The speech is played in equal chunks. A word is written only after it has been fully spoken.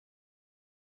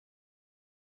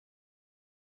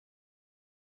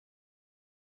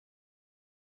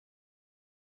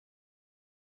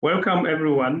Welcome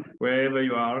everyone, wherever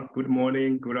you are. Good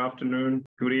morning, good afternoon,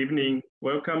 good evening.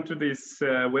 Welcome to this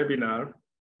webinar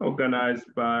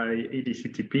organized by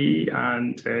EDCTP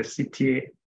and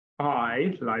CTI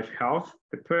Life Health.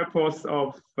 The purpose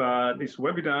of this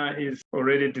webinar is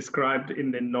already described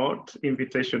in the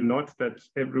invitation note that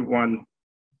everyone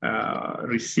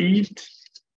received.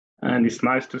 And it's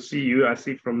nice to see you. I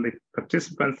see from the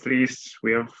participants list,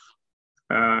 we have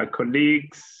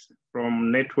colleagues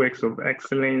from networks of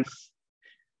excellence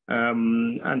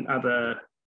and other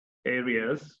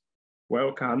areas.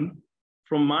 Welcome.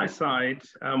 From my side,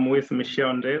 I'm with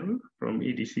Michelle Ndelu from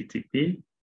EDCTP.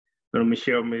 So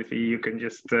Michelle, maybe you can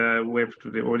just wave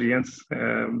to the audience.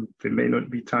 There may not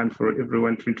be time for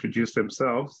everyone to introduce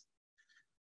themselves.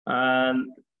 So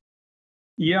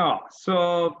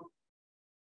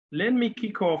let me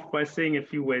kick off by saying a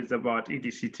few words about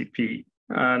EDCTP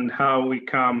and how we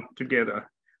come together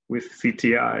with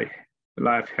CTI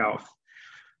Life Health.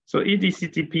 So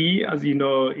EDCTP, as you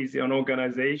know, is an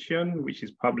organization which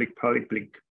is public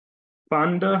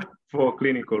funder for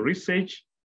clinical research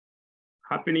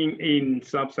happening in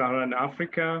sub-Saharan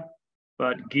Africa,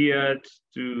 but geared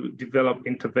to develop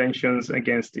interventions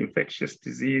against infectious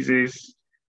diseases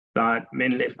that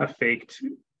mainly affect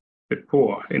the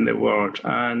poor in the world.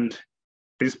 And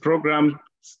this program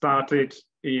started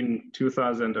in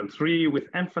 2003 with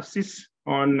emphasis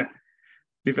on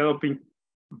developing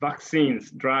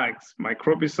vaccines, drugs,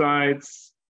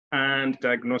 microbicides, and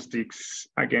diagnostics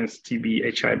against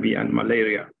TB, HIV, and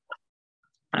malaria.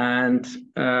 And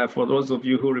for those of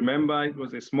you who remember, it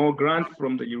was a small grant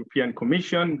from the European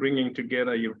Commission, bringing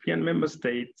together European member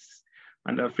states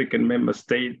and African member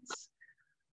states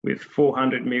with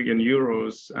 400 million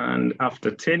euros. And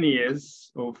after 10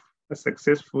 years of a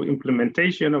successful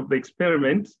implementation of the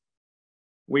experiment,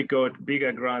 we got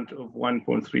bigger grant of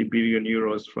 1.3 billion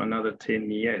euros for another 10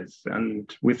 years,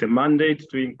 and with a mandate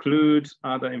to include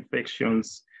other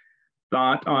infections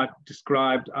that are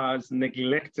described as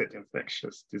neglected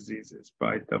infectious diseases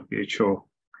by WHO.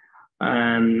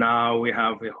 And now we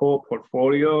have a whole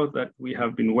portfolio that we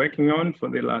have been working on for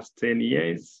the last 10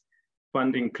 years,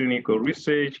 funding clinical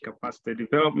research, capacity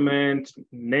development,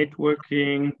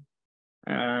 networking,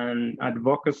 and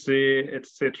advocacy, et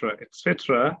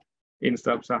cetera, in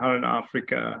sub-Saharan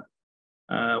Africa,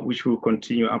 which will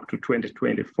continue up to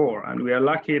 2024. And we are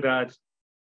lucky that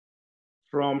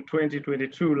from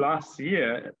 2022 last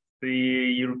year, the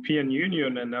European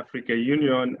Union and Africa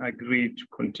Union agreed to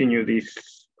continue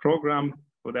this program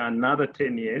for another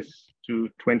 10 years to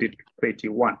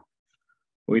 2031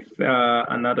 with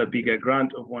another bigger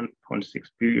grant of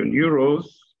 1.6 billion euros.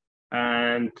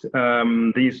 And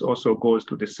this also goes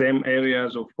to the same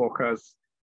areas of focus,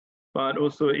 but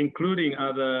also including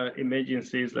other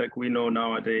emergencies like we know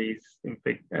nowadays,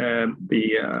 the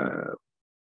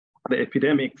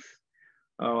epidemics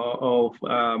of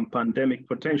pandemic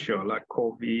potential like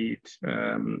COVID.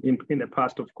 In the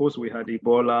past, of course, we had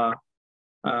Ebola.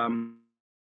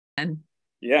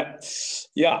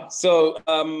 So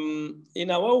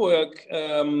in our work,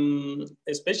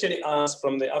 especially us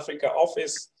from the Africa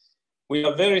office, we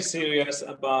are very serious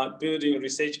about building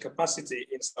research capacity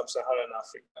in sub-Saharan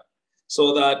Africa,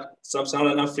 so that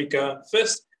sub-Saharan Africa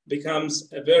first becomes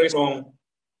a very strong,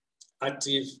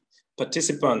 active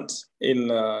participant in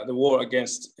the war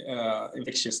against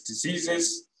infectious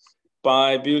diseases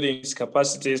by building its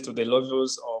capacities to the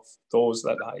levels of those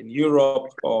that are in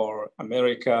Europe or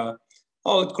America,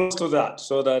 or close to that,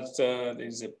 so that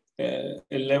there's a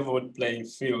leveled playing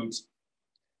field.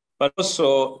 But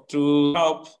also to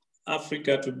help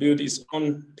Africa to build its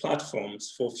own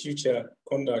platforms for future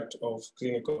conduct of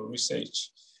clinical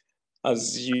research.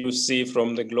 As you see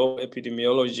from the global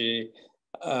epidemiology,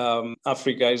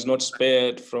 Africa is not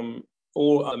spared from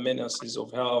all our menaces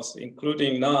of health,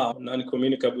 including now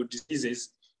non-communicable diseases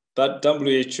that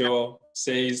WHO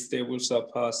says they will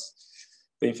surpass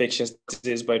the infectious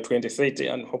disease by 2030.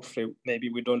 And hopefully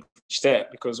maybe we don't reach there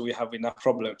because we have enough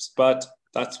problems, but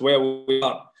that's where we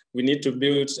are. We need to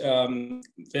build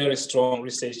very strong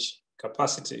research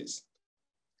capacities.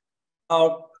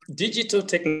 Our digital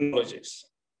technologies,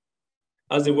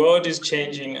 as the world is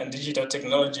changing and digital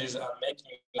technologies are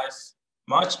making life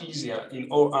much easier in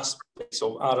all aspects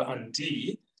of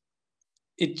R&D,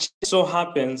 it so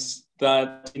happens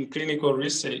that in clinical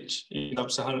research in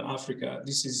sub-Saharan Africa,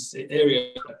 this is the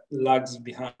area that lags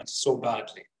behind so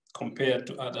badly compared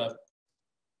to other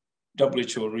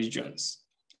WHO regions.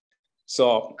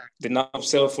 So the number of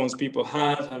cell phones people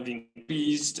have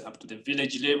increased up to the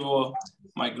village level.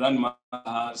 My grandma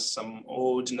has some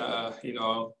old,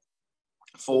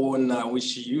 phone which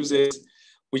she uses,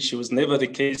 which was never the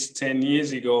case 10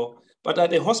 years ago. But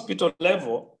at the hospital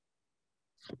level,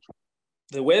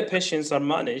 the way patients are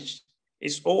managed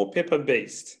is all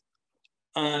paper-based.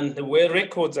 And the way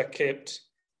records are kept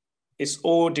is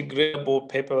all degradable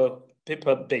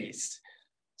paper-based,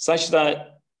 such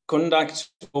that conduct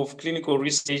of clinical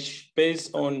research based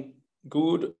on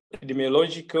good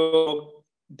epidemiological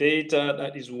data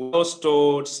that is well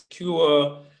stored,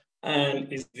 secure,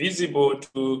 and is visible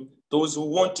to those who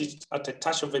want it at a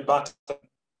touch of a button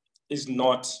is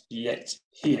not yet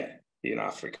here in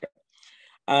Africa.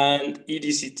 And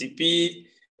EDCTP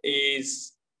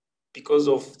is, because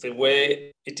of the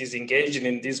way it is engaging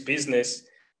in this business,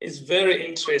 is very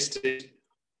interested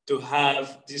to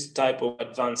have this type of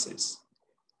advances.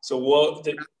 So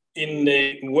in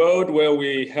a world where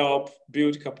we help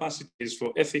build capacities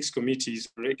for ethics committees,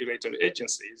 regulatory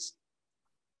agencies,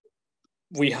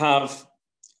 we have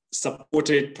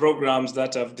supported programs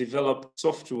that have developed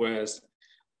softwares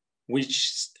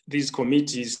which these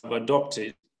committees have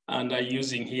adopted and are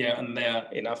using here and there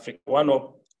in Africa. One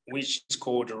of which is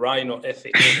called Rhino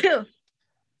Ethics,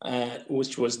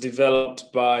 which was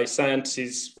developed by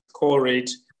scientists, Corate,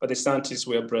 but the scientists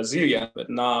were Brazilian, but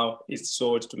now it's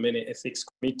sold to many ethics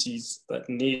committees that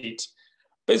need it.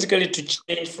 Basically to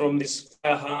change from this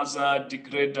fire hazard,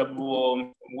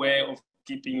 degradable way of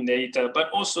keeping data, but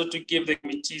also to give the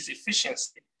committees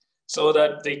efficiency so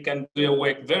that they can do their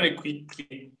work very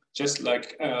quickly, just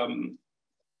like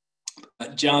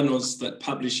journals that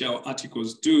publish our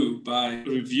articles do by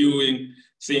reviewing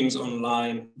things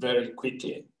online very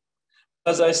quickly.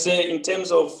 As I say, in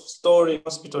terms of storing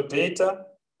hospital data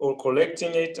or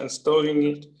collecting it and storing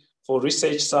it for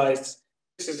research sites,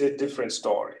 this is a different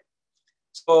story.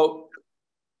 So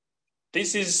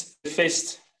this is the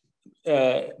first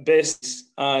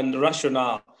basis and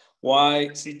rationale why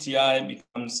CTI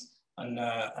becomes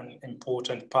an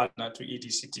important partner to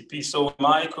EDCTP. So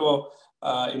Michael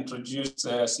introduced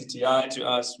CTI to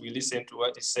us. We listened to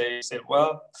what he said. He said,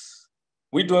 well,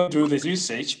 we don't do the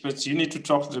research, but you need to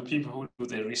talk to the people who do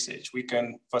the research. We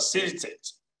can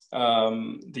facilitate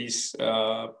this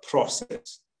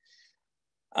process.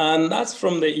 And that's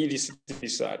from the EDCTP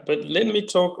side. But let me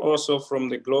talk also from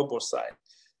the global side.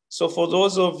 So for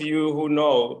those of you who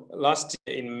know, last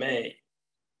year in May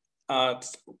at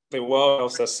the World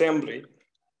Health Assembly,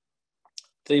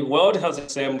 the World Health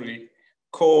Assembly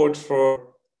called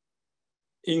for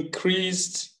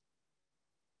increased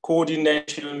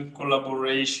coordination,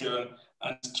 collaboration,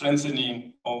 and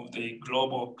strengthening of the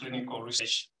global clinical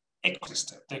research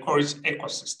ecosystem. They call it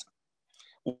ecosystem.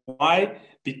 Why?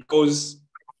 Because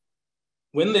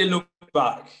when they look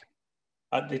back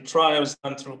at the trials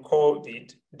done through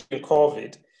COVID, during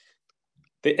COVID,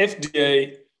 the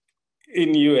FDA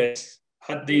in US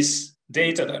had this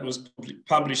data that was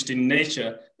published in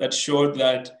Nature that showed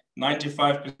that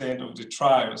 95% of the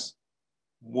trials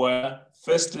were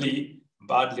firstly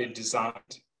badly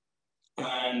designed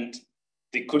and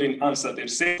they couldn't answer the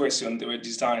same question they were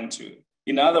designed to.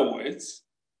 In other words,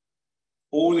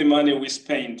 all the money we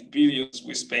spent, billions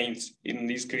we spent in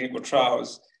these clinical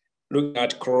trials, looking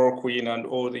at chloroquine and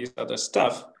all this other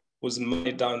stuff, was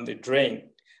money down the drain.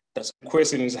 The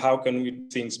question is, how can we do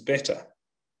things better?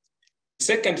 The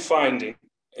second finding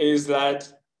is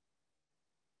that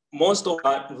most of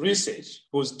that research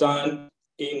was done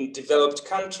in developed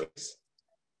countries.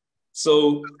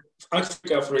 So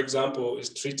Africa, for example,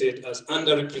 is treated as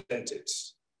underrepresented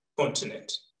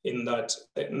continent in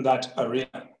that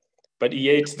arena. But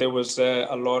yet there was a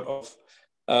lot of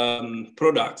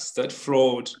products that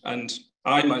flowed, and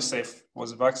I myself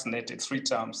was vaccinated 3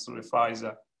 times through the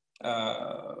Pfizer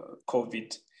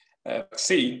COVID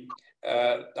vaccine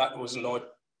that was not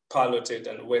piloted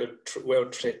and well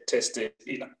tested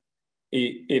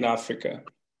in Africa.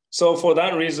 So for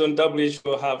that reason,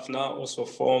 WHO have now also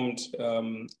formed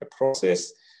a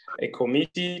process, a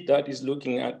committee that is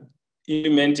looking at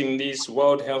implementing this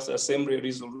World Health Assembly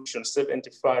Resolution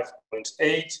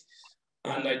 75.8.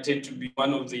 And I tend to be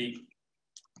one of the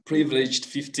privileged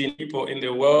 15 people in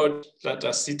the world that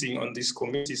are sitting on this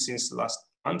committee since last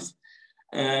month.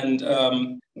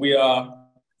 And we are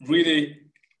really,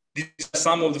 these are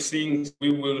some of the things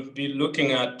we will be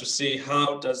looking at to see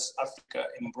how does Africa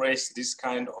embrace this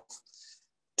kind of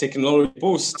technology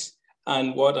boost,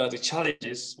 and what are the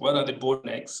challenges, what are the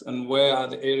bottlenecks, and where are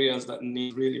the areas that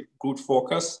need really good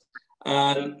focus.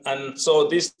 And so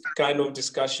this kind of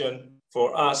discussion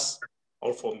for us,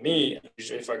 or for me,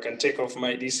 if I can take off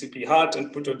my DCP hat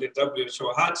and put on the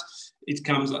WHO hat, it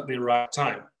comes at the right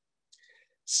time.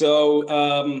 So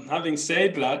having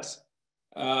said that,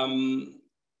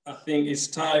 I think it's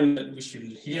time that we should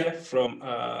hear from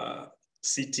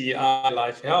CTI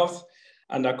Life Health.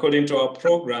 And according to our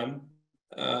program,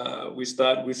 we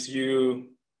start with you,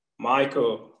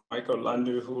 Michael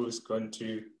Landu, who is going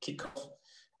to kick off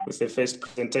with the first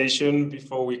presentation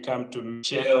before we come to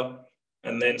Michelle,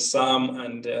 and then Sam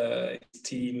and his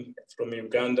team from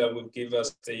Uganda will give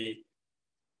us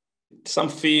some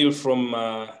feel from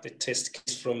the test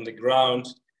case from the ground.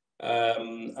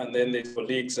 And then the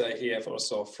colleagues are here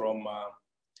also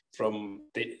from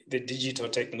the digital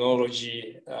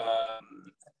technology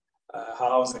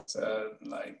houses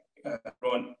like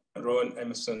Ron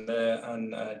Emerson there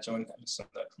and John Emerson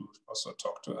that will also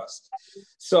talk to us.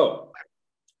 So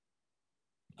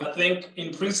I think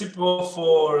in principle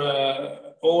for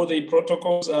all the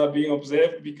protocols are being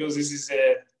observed because this is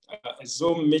a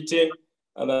Zoom meeting,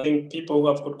 and I think people who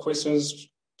have got questions,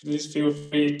 please feel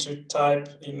free to type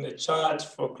in the chat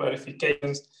for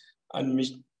clarifications, and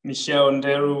Michelle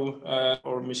Nderu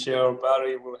or Michelle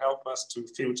Barry will help us to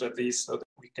filter these so that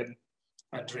we can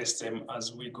address them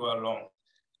as we go along.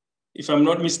 If I'm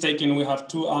not mistaken, we have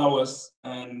 2 hours,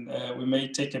 and we may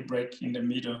take a break in the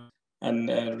middle and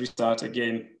restart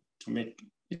again to make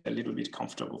it a little bit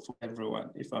comfortable for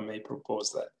everyone, if I may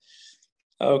propose that.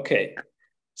 Okay,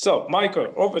 so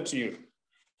Michael, over to you.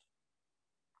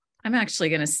 I'm actually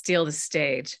going to steal the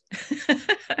stage.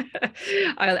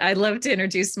 I'd love to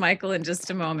introduce Michael in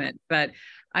just a moment, but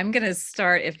I'm going to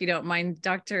start, if you don't mind,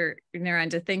 Dr.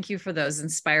 Nyrenda, thank you for those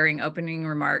inspiring opening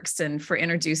remarks and for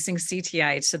introducing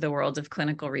CTI to the world of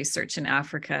clinical research in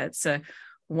Africa. It's a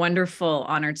wonderful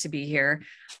honor to be here.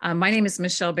 My name is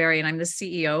Michelle Barry, and I'm the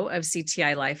CEO of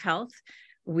CTI Life Health.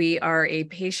 We are a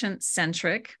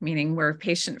patient-centric, meaning we're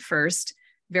patient first,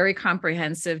 very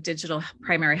comprehensive digital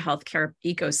primary healthcare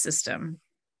ecosystem.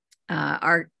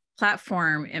 Our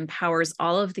platform empowers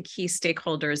all of the key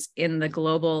stakeholders in the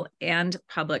global and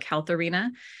public health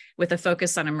arena with a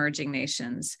focus on emerging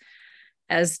nations.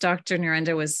 As Dr.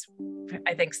 Nyrenda was,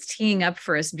 I think, teeing up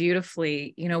for us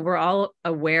beautifully, you know, we're all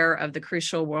aware of the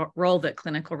crucial role that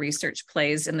clinical research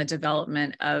plays in the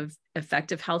development of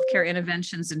effective healthcare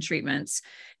interventions and treatments,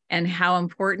 and how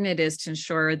important it is to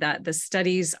ensure that the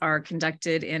studies are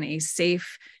conducted in a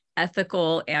safe,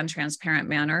 ethical, and transparent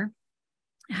manner.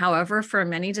 However, for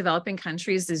many developing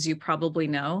countries, as you probably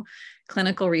know,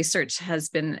 clinical research has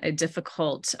been a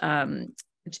difficult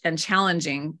and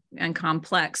challenging and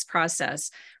complex process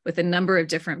with a number of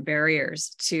different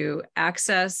barriers to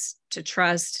access, to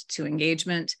trust, to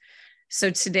engagement. So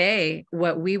today,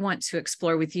 what we want to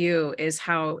explore with you is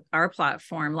how our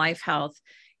platform, Life Health,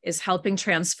 is helping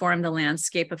transform the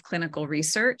landscape of clinical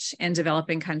research in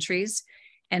developing countries,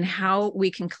 and how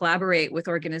we can collaborate with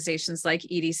organizations like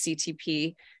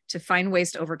EDCTP to find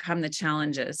ways to overcome the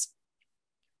challenges.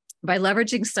 By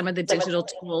leveraging some of the digital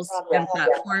tools and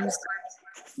platforms,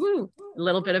 a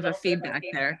little bit of a feedback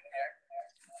there.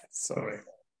 Sorry.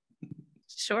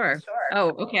 Sure. Oh,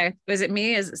 okay. Was it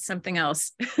me? Is it something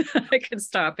else? I can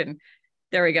stop and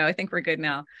there we go. I think we're good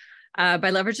now. By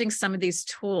leveraging some of these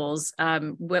tools,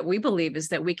 what we believe is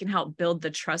that we can help build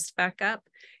the trust back up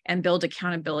and build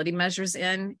accountability measures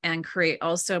in, and create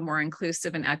also a more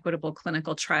inclusive and equitable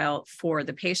clinical trial for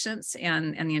the patients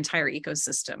and the entire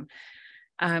ecosystem.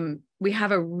 We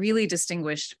have a really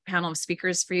distinguished panel of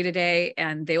speakers for you today,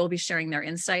 and they will be sharing their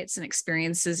insights and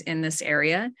experiences in this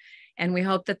area. And we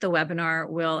hope that the webinar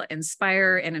will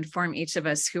inspire and inform each of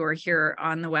us who are here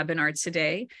on the webinar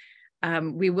today.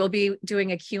 We will be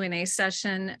doing a Q&A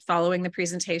session following the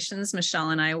presentations.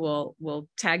 Michelle and I will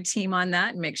tag team on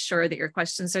that and make sure that your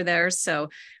questions are there. So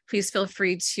please feel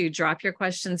free to drop your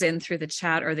questions in through the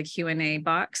chat or the Q&A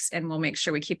box, and we'll make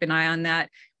sure we keep an eye on that.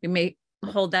 We may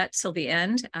hold that till the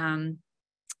end.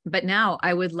 But now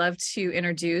I would love to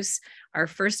introduce our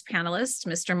first panelist,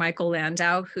 Mr. Michael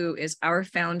Landau, who is our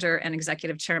founder and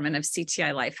executive chairman of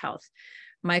CTI Life Health.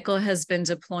 Michael has been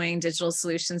deploying digital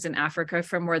solutions in Africa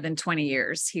for more than 20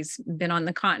 years. He's been on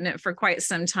the continent for quite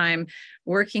some time,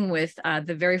 working with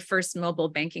the very first mobile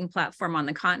banking platform on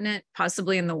the continent,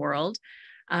 possibly in the world.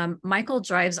 Michael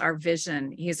drives our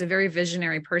vision. He's a very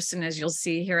visionary person, as you'll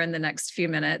see here in the next few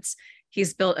minutes.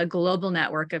 He's built a global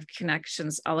network of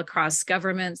connections all across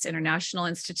governments, international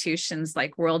institutions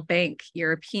like World Bank,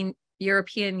 European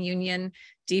Union,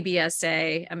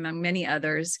 DBSA, among many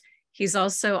others. He's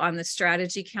also on the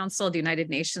Strategy Council of the United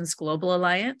Nations Global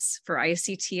Alliance for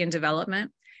ICT and Development,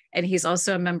 and he's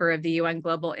also a member of the UN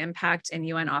Global Impact and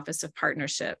UN Office of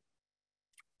Partnership.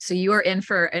 So you are in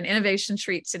for an innovation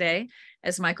treat today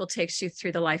as Michael takes you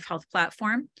through the Life Health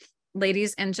platform.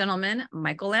 Ladies and gentlemen,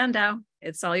 Michael Landau.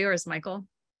 It's all yours, Michael.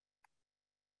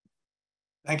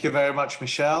 Thank you very much,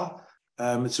 Michelle.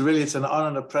 It's an honor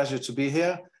and a pleasure to be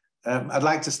here. I'd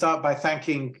like to start by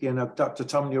thanking, Dr.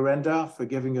 Tom Nurenda for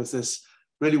giving us this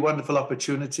really wonderful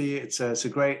opportunity. It's a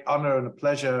great honor and a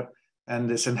pleasure,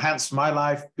 and it's enhanced my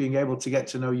life being able to get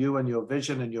to know you and your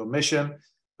vision and your mission,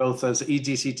 both as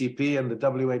EDCTP and the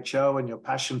WHO, and your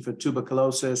passion for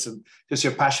tuberculosis and just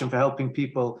your passion for helping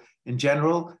people in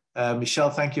general. Michelle,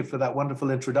 thank you for that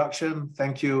wonderful introduction.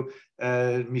 Thank you,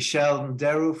 Michelle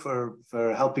Nderu,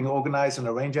 for helping organize and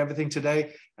arrange everything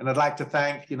today. And I'd like to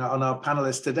thank, on our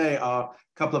panelists today, a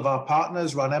couple of our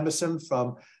partners, Ron Emerson,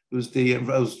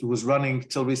 who was running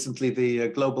till recently the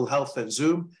Global Health at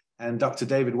Zoom, and Dr.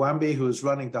 David Wamby, who is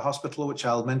running the hospital, which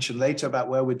I'll mention later about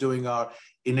where we're doing our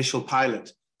initial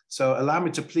pilot. So allow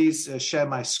me to please share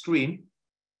my screen.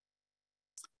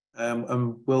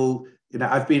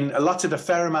 I've been allotted a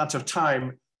fair amount of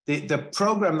time. The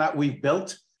program that we've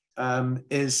built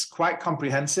is quite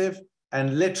comprehensive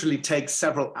and literally takes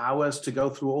several hours to go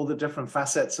through all the different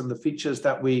facets and the features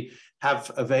that we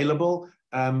have available.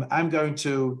 I'm going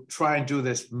to try and do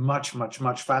this much, much,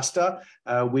 much faster.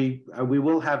 We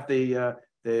will have the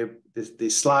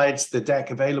slides, the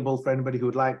deck available for anybody who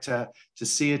would like to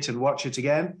see it and watch it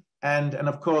again. And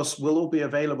of course, we'll all be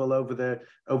available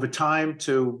over time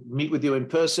to meet with you in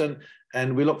person.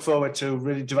 And we look forward to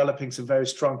really developing some very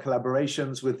strong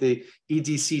collaborations with the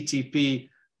EDCTP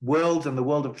world and the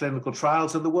world of clinical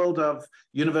trials and the world of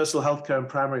universal healthcare and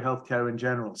primary healthcare in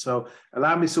general. So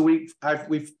allow me, so we've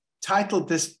titled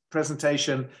this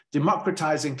presentation,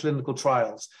 Democratizing Clinical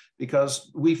Trials,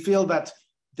 because we feel that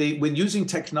when using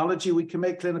technology, we can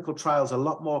make clinical trials a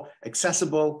lot more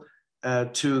accessible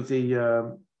to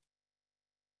the,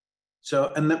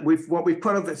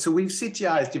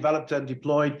 CTI has developed and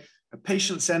deployed a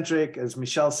patient-centric, as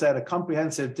Michelle said, a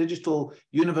comprehensive digital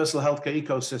universal healthcare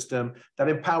ecosystem that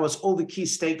empowers all the key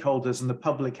stakeholders in the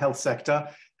public health sector,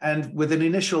 and with an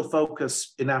initial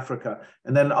focus in Africa.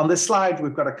 And then on this slide,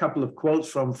 we've got a couple of quotes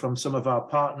from some of our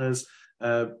partners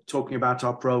talking about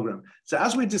our program. So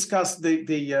as we discuss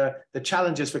the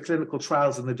challenges for clinical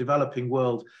trials in the developing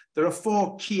world, there are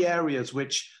 4 key areas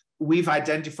which we've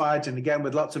identified, and again,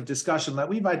 with lots of discussion, that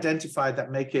we've identified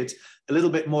that make it a little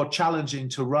bit more challenging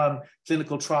to run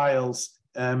clinical trials,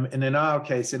 and in our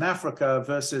case, in Africa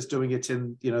versus doing it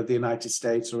in the United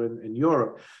States or in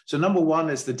Europe. So number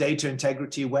 1 is the data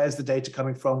integrity. Where's the data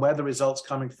coming from? Where are the results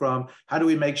coming from? How do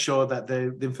we make sure that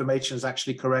the information is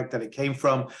actually correct, that it came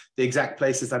from the exact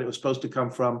places that it was supposed to come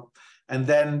from? And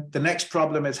then the next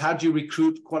problem is, how do you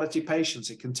recruit quality patients?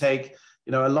 It can take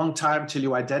a long time till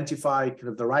you identify kind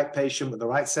of the right patient with the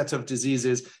right set of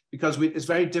diseases, because it's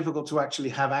very difficult to actually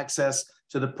have access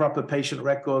to the proper patient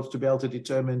records to be able to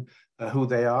determine who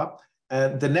they are.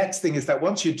 The next thing is that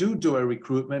once you do a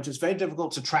recruitment, it's very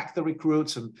difficult to track the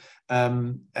recruits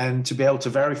and to be able to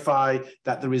verify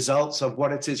that the results of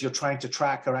what it is you're trying to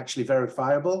track are actually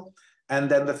verifiable. And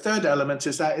then the third element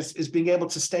is being able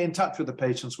to stay in touch with the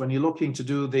patients when you're looking to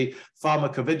do the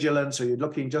pharmacovigilance, or you're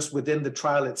looking just within the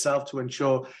trial itself to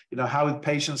ensure, how the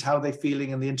patients, how they're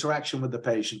feeling, and the interaction with the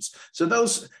patients. So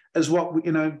those is what,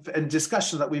 in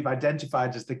discussion that we've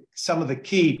identified as some of the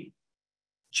key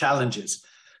challenges.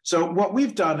 So what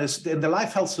we've done is, in the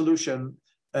Life Health Solution,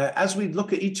 as we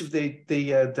look at each of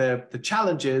the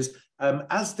challenges,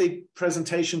 as the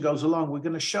presentation goes along, we're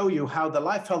going to show you how the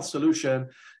Life Health Solution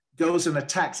goes and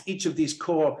attacks each of these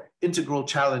core integral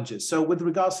challenges. So with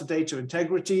regards to data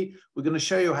integrity, we're going to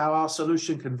show you how our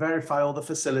solution can verify all the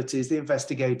facilities, the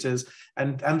investigators,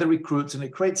 and the recruits, and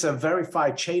it creates a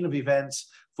verified chain of events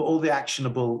for all the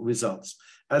actionable results.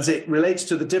 As it relates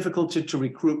to the difficulty to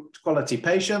recruit quality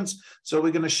patients, so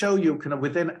we're going to show you kind of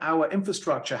within our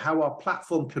infrastructure how our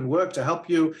platform can work to help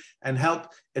you and help,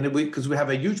 because we have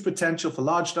a huge potential for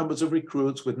large numbers of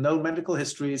recruits with known medical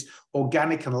histories,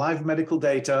 organic and live medical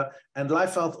data, and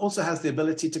Life Health also has the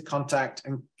ability to contact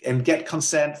and get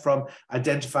consent from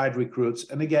identified recruits.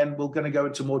 And again, we're going to go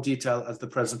into more detail as the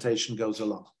presentation goes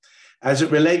along. As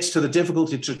it relates to the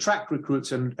difficulty to track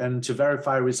recruits and to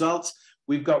verify results,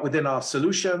 we've got within our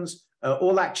solutions,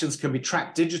 all actions can be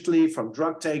tracked digitally, from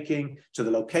drug taking to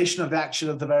the location of the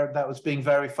action that was being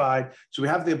verified. So we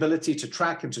have the ability to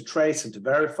track and to trace and to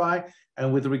verify.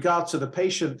 And with regard to the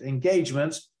patient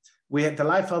engagement, the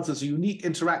Life Health is a unique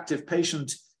interactive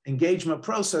patient engagement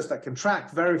process that can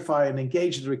track, verify, and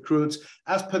engage the recruits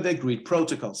as per the agreed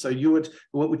protocol. So you would,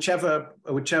 whichever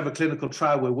clinical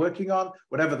trial we're working on,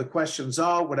 whatever the questions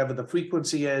are, whatever the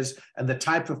frequency is, and the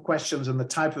type of questions and the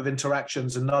type of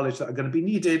interactions and knowledge that are going to be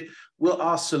needed,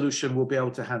 our solution will be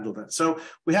able to handle that. So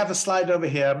we have a slide over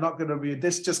here. I'm not going to read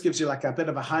this, just gives you like a bit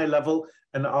of a high level,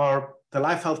 and the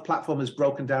Life Health platform is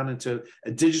broken down into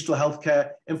a digital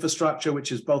healthcare infrastructure,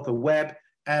 which is both a web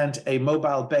and a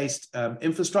mobile-based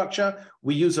infrastructure.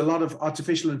 We use a lot of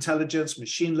artificial intelligence,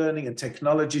 machine learning, and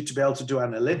technology to be able to do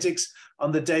analytics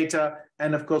on the data.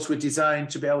 And of course, we're designed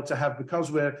to be able to have,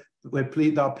 because we're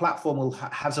pleased our platform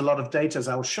has a lot of data, as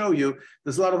I'll show you,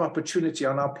 there's a lot of opportunity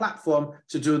on our platform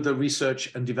to do the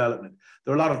research and development.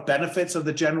 There are a lot of benefits of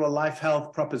the general life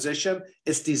health proposition.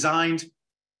 It's designed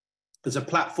as a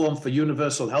platform for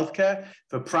universal healthcare,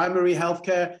 for primary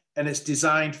healthcare, and it's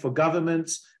designed for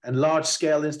governments and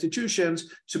large-scale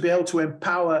institutions to be able to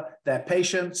empower their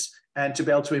patients and to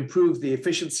be able to improve the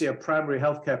efficiency of primary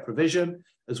healthcare provision,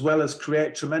 as well as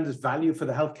create tremendous value for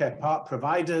the healthcare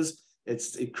providers.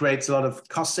 It creates a lot of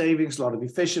cost savings, a lot of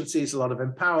efficiencies, a lot of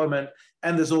empowerment,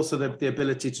 and there's also the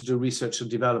ability to do research and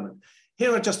development.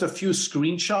 Here are just a few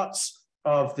screenshots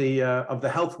of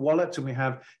the health wallet, and we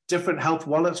have different health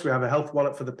wallets. We have a health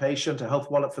wallet for the patient, a health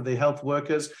wallet for the health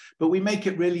workers, but we make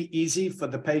it really easy for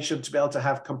the patient to be able to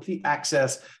have complete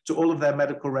access to all of their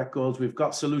medical records. We've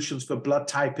got solutions for blood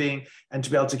typing and to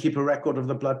be able to keep a record of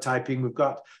the blood typing. We've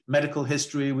got medical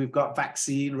history, we've got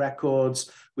vaccine records,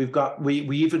 we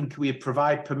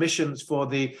provide permissions for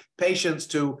the patients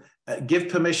to give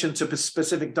permission to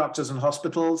specific doctors and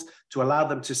hospitals to allow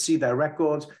them to see their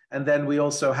records. And then we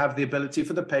also have the ability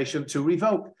for the patient to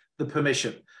revoke the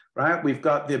permission, right? We've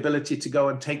got the ability to go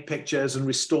and take pictures and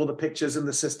restore the pictures in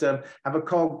the system, have a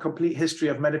complete history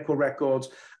of medical records.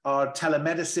 Our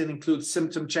telemedicine includes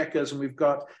symptom checkers, and we've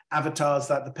got avatars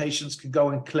that the patients can go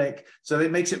and click. So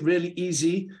it makes it really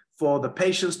easy for the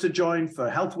patients to join, for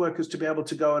health workers to be able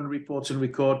to go and report and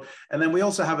record. And then we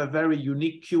also have a very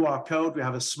unique QR code. We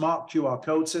have a smart QR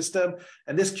code system.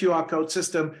 And this QR code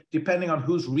system, depending on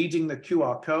who's reading the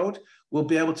QR code, will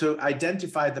be able to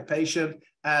identify the patient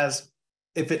as,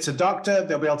 if it's a doctor,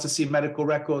 they'll be able to see medical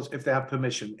records if they have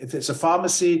permission. If it's a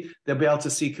pharmacy, they'll be able to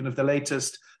see kind of the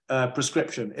latest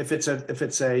prescription. If it's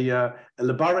a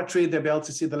laboratory, they'll be able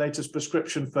to see the latest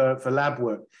prescription for lab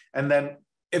work. And then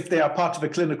if they are part of a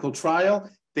clinical trial,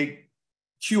 the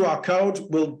QR code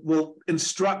will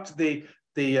instruct the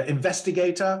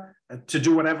investigator to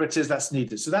do whatever it is that's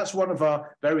needed. So that's one of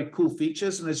our very cool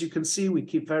features. And as you can see, we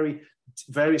keep very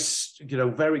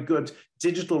good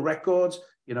digital records.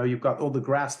 You've got all the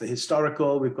graphs, the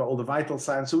historical, we've got all the vital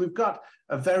signs. So we've got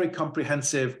a very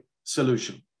comprehensive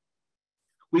solution.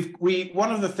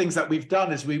 One of the things that we've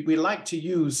done is we like to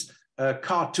use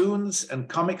cartoons and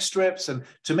comic strips, and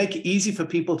to make it easy for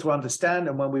people to understand.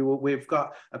 And we've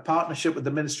got a partnership with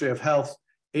the Ministry of Health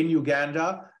in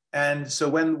Uganda. And so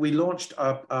when we launched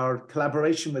our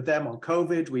collaboration with them on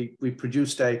COVID, we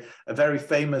produced a very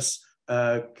famous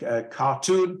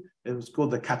cartoon. It was called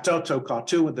the Katoto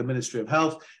cartoon with the Ministry of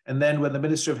Health. And then when the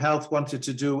Ministry of Health wanted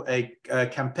to do a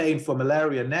campaign for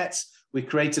malaria nets, we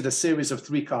created a series of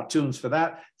 3 cartoons for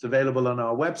that. It's available on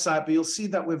our website, but you'll see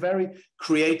that we're very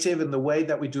creative in the way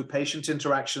that we do patient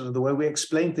interaction and the way we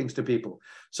explain things to people.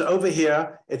 So over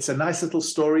here, it's a nice little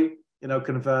story.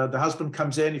 The husband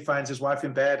comes in, he finds his wife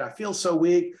in bed. I feel so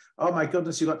weak. Oh my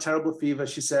goodness, you got terrible fever,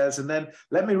 she says. And then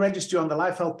let me register you on the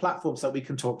Life Health platform so that we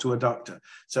can talk to a doctor.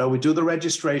 So we do the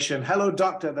registration. Hello,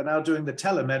 doctor. They're now doing the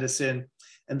telemedicine.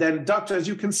 And then, doctor, as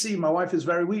you can see, my wife is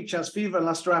very weak. She has fever and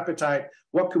lost her appetite.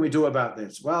 What can we do about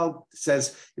this? Well, it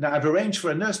says, I've arranged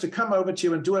for a nurse to come over to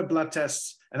you and do a blood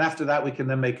test. And after that, we can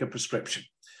then make a prescription.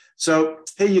 So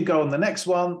here you go on the next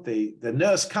one. The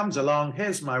nurse comes along.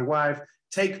 Here's my wife.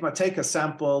 Take a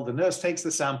sample. The nurse takes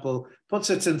the sample, puts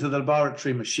it into the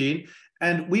laboratory machine.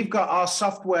 And we've got our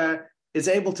software is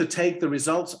able to take the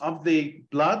results of the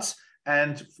bloods.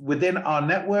 And within our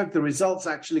network, the results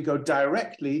actually go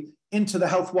directly into the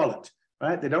health wallet,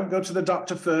 right? They don't go to the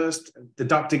doctor first. The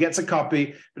doctor gets a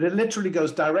copy, but it literally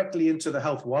goes directly into the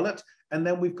health wallet. And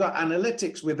then we've got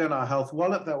analytics within our health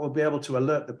wallet that will be able to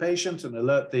alert the patient and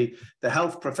alert the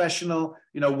health professional,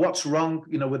 what's wrong,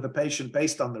 with the patient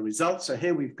based on the results. So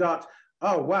here we've got,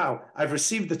 oh, wow, I've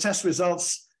received the test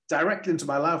results directly into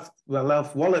my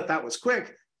health wallet. That was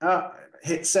quick.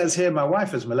 It says here, my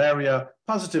wife has malaria,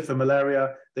 positive for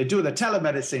malaria. They do the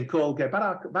telemedicine call, get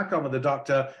back on with the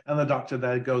doctor, and the doctor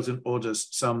there goes and orders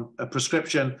a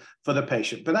prescription for the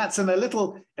patient. But that's in a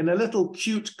little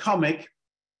cute comic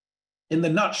in the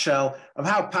nutshell of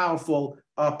how powerful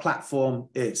our platform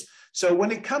is. So when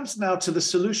it comes now to the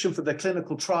solution for the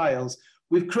clinical trials,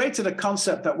 we've created a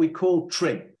concept that we call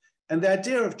TRIM. And the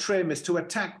idea of TRIM is to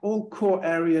attack all core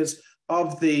areas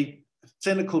of the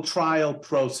clinical trial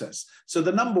process. So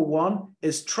the number one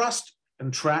is trust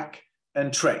and track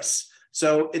and trace.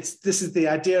 So this is the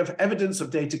idea of evidence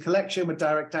of data collection with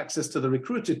direct access to the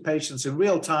recruited patients in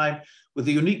real time. with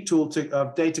a unique tool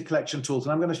of data collection tools.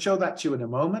 And I'm going to show that to you in a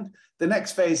moment. The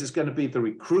next phase is going to be the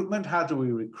recruitment. How do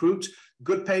we recruit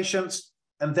good patients?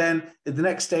 And then the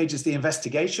next stage is the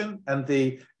investigation and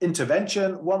the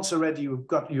intervention. Once already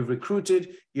you've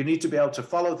recruited, you need to be able to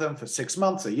follow them for 6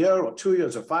 months, a year, or 2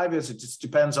 years, or 5 years. It just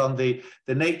depends on the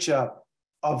nature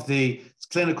of the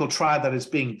clinical trial that is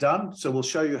being done. So we'll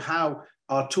show you how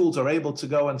our tools are able to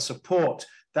go and support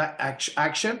that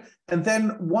action. And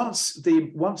then once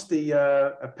the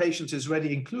patient is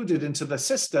already included into the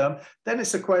system, then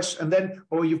it's a question, and then,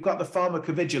 or you've got the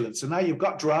pharmacovigilance. So now you've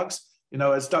got drugs,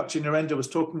 as Dr. Narendra was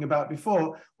talking about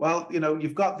before. Well,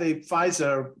 you've got the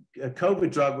Pfizer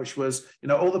COVID drug, which was,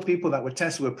 all the people that were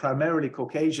tested were primarily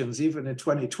Caucasians. Even in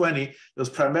 2020, there was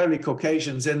primarily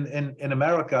Caucasians in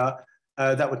America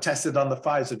that were tested on the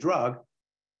Pfizer drug.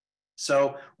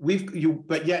 So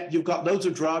but yet you've got loads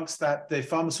of drugs that the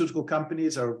pharmaceutical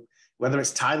companies are, whether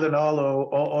it's Tylenol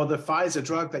or the Pfizer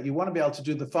drug, that you want to be able to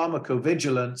do the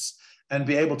pharmacovigilance and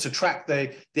be able to track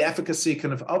the efficacy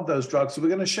of those drugs. So we're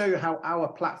going to show you how our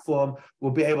platform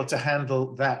will be able to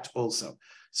handle that also.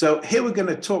 So here we're going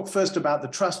to talk first about the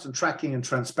trust and tracking and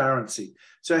transparency.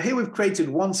 So here we've created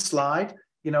one slide,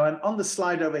 and on the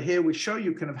slide over here, we show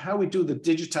you how we do the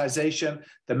digitization,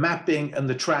 the mapping, and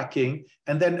the tracking.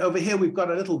 And then over here, we've got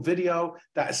a little video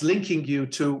that's linking you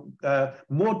to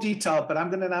more detail, but I'm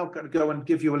going to now go and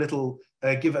give you a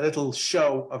little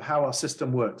show of how our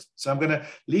system works. So I'm going to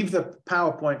leave the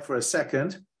PowerPoint for a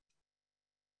second.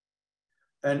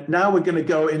 And now we're going to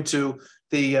go into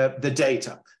the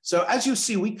data. So as you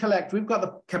see, we've got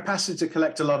the capacity to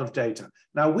collect a lot of data.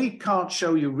 Now, we can't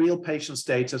show you real patients'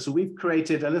 data, so we've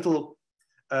created a little,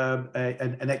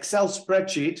 an Excel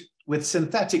spreadsheet with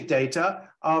synthetic data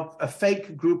of a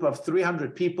fake group of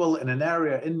 300 people in an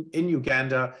area in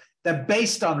Uganda. They're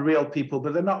based on real people,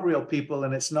 but they're not real people,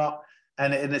 and it's not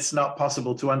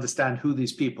possible to understand who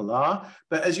these people are.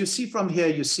 But as you see from here,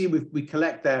 you see we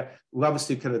collect we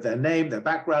obviously collect their name, their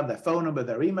background, their phone number,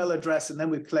 their email address, and then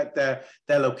we collect their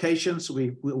location, so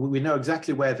we know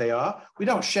exactly where they are. We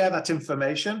don't share that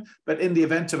information, but in the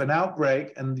event of an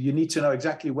outbreak, and you need to know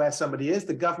exactly where somebody is,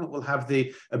 the government will have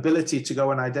the ability to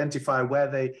go and identify where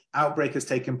the outbreak has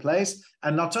taken place.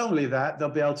 And not only that, they'll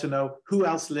be able to know who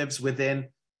else lives within,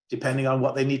 depending on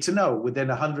what they need to know, within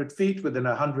 100 feet, within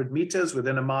 100 meters,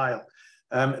 within a mile.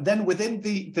 Then within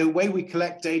the way we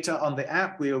collect data on the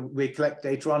app, we collect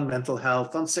data on mental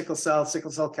health, on sickle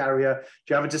cell carrier,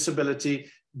 do you have a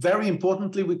disability? Very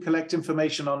importantly, we collect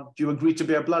information on, do you agree to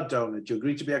be a blood donor? Do you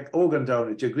agree to be an organ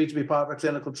donor? Do you agree to be part of a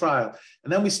clinical trial?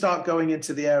 And then we start going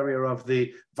into the area of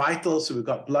the vitals. So we've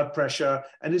got blood pressure.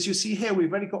 And as you see here,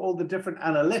 we've already got all the different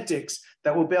analytics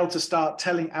that will be able to start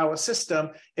telling our system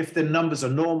if the numbers are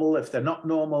normal, if they're not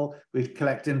normal. We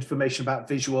collect information about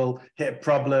visual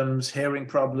problems, hearing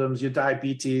problems, your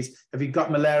diabetes. Have you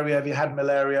got malaria? Have you had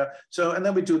malaria? So, and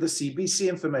then we do the CBC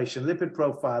information, lipid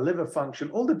profile, liver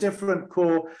function, all the different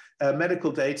core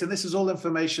medical data. This is all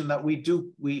information that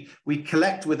we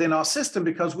collect within our system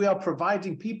because we are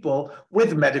providing people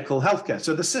with medical healthcare.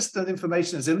 So the system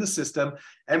information is in the system.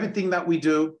 Everything that we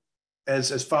do,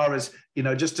 as far as,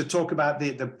 just to talk about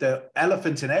the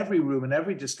elephant in every room, in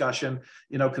every discussion,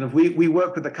 we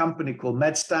work with a company called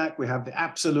MedStack. We have the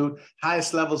absolute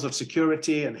highest levels of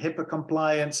security and HIPAA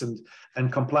compliance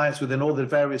and compliance within all the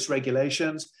various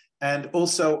regulations. And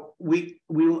also we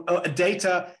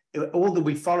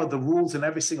follow the rules in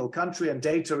every single country, and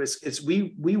data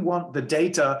we want the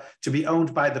data to be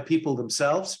owned by the people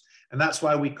themselves. And that's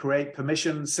why we create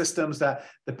permission systems that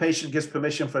the patient gives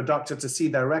permission for a doctor to see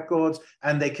their records,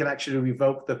 and they can actually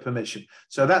revoke the permission.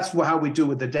 So that's how we do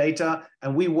with the data.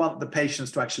 And we want the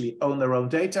patients to actually own their own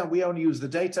data. We only use the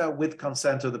data with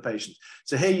consent of the patient.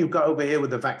 So here you've got over here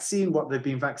with the vaccine, what they've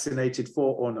been vaccinated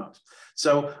for or not.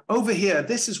 So over here,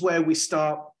 this is where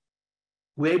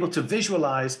we're able to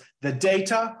visualize the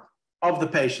data of the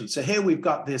patient. So here we've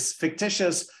got this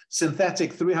fictitious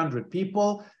synthetic 300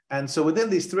 people. And so within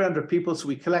these 300 people, so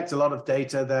we collect a lot of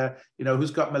data there,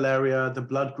 who's got malaria, the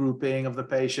blood grouping of the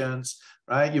patients,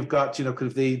 right? You've got,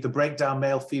 the breakdown,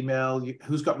 male, female,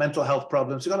 who's got mental health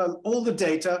problems. You've got all the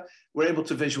data, we're able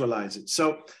to visualize it.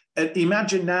 So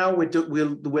imagine now we're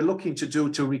looking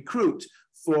to recruit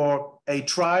for a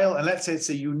trial, and let's say it's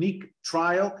a unique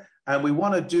trial, and we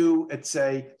want to do,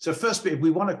 so first, if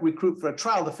we want to recruit for a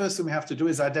trial, the first thing we have to do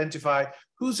is identify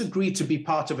who's agreed to be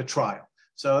part of a trial.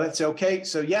 So let's say, okay,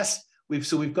 so yes,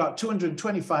 we've got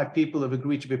 225 people who have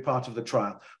agreed to be part of the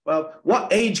trial. Well,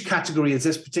 what age category is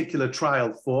this particular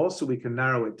trial for? So we can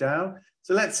narrow it down.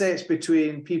 So let's say it's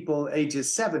between people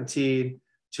ages 17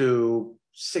 to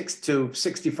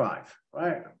 65,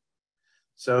 right?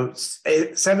 So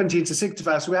 17 to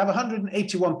 65. So we have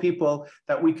 181 people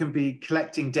that we can be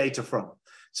collecting data from.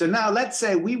 So now let's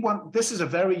say this is a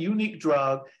very unique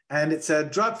drug, and it's a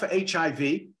drug for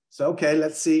HIV. So, okay,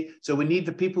 let's see. So we need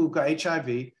the people who've got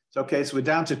HIV. So, okay, so we're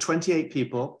down to 28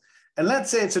 people. And let's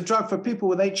say it's a drug for people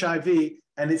with HIV,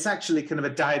 and it's actually kind of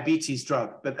a diabetes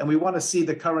drug. And we want to see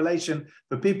the correlation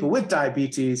for people with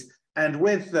diabetes and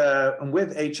with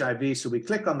HIV. So we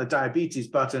click on the diabetes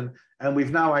button, and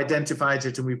we've now identified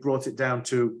it, and we've brought it down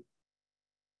to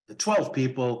the 12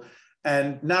 people.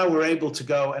 And now we're able to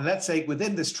go, and let's say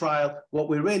within this trial, what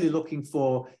we're really looking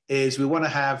for is we want to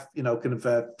have, kind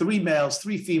of 3 males,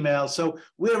 3 females. So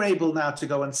we're able now to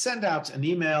go and send out an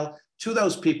email to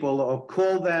those people or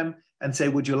call them and say,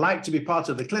 would you like to be part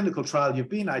of the clinical trial? You've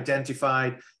been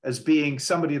identified as being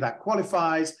somebody that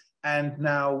qualifies. And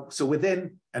now, so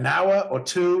within an hour or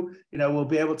 2, we'll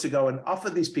be able to go and offer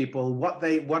these people what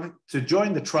they want to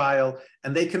join the trial,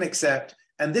 and they can accept.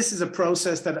 And this is a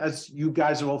process that, as you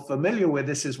guys are all familiar with,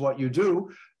 this is what you do.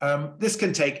 This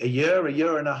can take a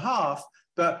year and a half,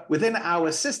 but within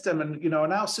our system, and in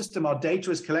our system, our data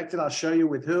is collected. I'll show you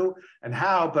with who and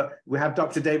how, but we have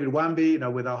Dr. David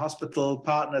Wamby, with our hospital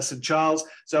partner, St. Charles.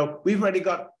 So we've already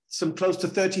got some close to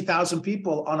 30,000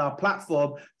 people on our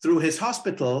platform through his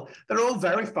hospital. They're all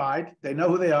verified. They know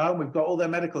who they are. And we've got all their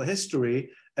medical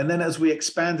history. And then as we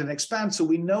expand and expand, so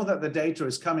we know that the data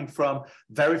is coming from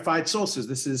verified sources.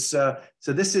 This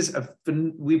is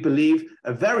we believe,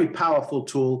 a very powerful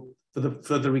tool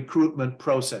for the recruitment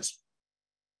process.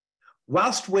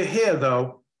 Whilst we're here,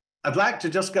 though, I'd like to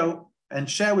just go and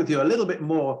share with you a little bit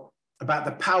more about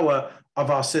the power of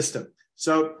our system.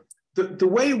 So the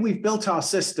way we've built our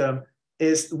system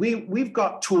is we've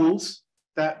got tools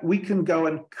that we can go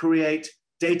and create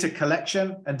data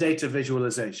collection and data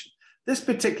visualization. This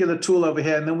particular tool over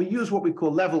here, and then we use what we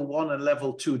call level 1 and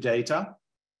level 2 data.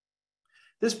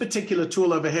 This particular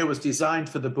tool over here was designed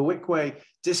for the Buwikwe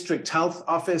District Health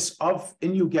Office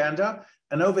in Uganda.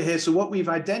 And over here, so what we've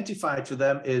identified to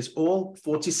them is all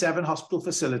 47 hospital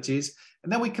facilities.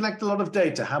 And then we collect a lot of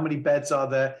data. How many beds are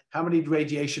there? How many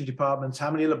radiation departments? How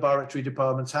many laboratory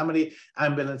departments? How many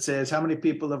ambulances? How many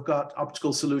people have got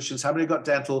optical solutions? How many got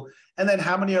dental? And then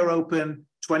how many are open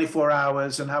 24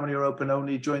 hours and how many are open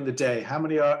only during the day? How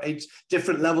many are 8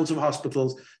 different levels of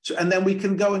hospitals? So, and then we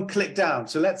can go and click down.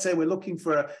 So let's say we're looking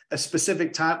for a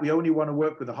specific type. We only want to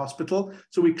work with a hospital.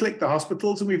 So we click the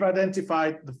hospitals, and we've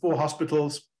identified the 4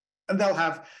 hospitals, and they'll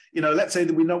have, let's say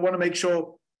that we don't want to make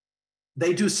sure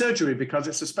they do surgery because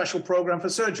it's a special program for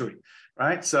surgery,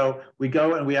 right? So we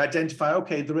go and we identify,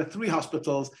 okay, there are 3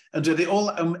 hospitals, and do they all,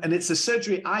 and it's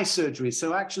a eye surgery.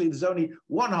 So actually there's only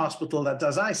 1 hospital that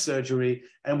does eye surgery,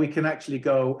 and we can actually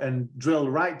go and drill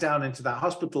right down into that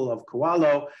hospital of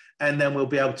Kwalo, and then we'll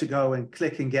be able to go and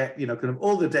click and get, kind of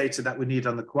all the data that we need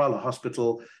on the Kwalo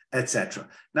hospital, etc.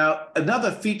 Now,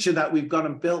 another feature that we've gone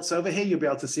and built, so over here, you'll be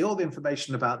able to see all the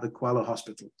information about the Kwalo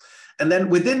hospital. And then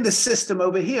within the system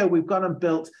over here, we've gone and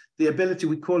built the ability,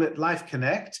 we call it Life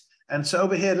Connect. And so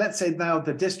over here, let's say now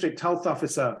the district health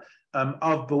officer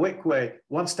of Buwikwe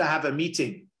wants to have a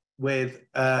meeting with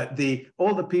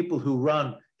all the people who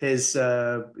run his,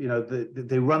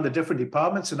 they run the different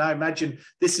departments. And I imagine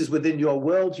this is within your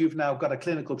world. You've now got a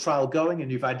clinical trial going,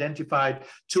 and you've identified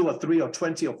 2 or 3 or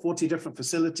 20 or 40 different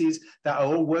facilities that are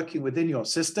all working within your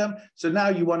system. So now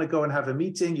you want to go and have a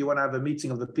meeting. You want to have a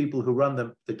meeting of the people who run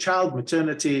the child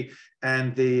maternity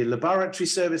and the laboratory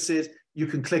services. You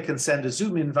can click and send a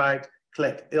Zoom invite,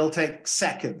 click. It'll take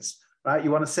seconds, right? You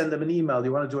want to send them an email.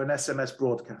 You want to do an SMS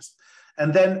broadcast.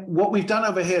 And then what we've done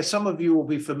over here, some of you will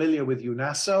be familiar with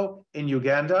UNASO in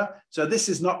Uganda. So this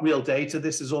is not real data.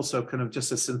 This is also kind of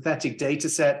just a synthetic data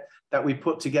set that we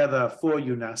put together for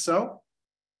UNASO.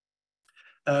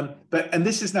 And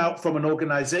this is now from an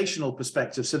organizational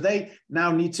perspective. So they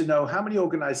now need to know how many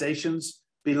organizations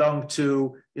belong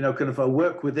to, kind of a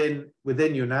work within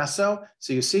UNASO.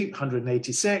 So you see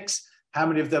 186. How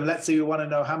many of them, let's say you want to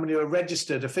know how many are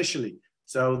registered officially.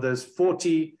 So there's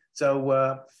 40.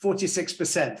 So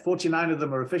 46%, 49 of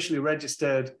them are officially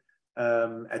registered,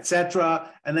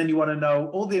 etc. And then you want to know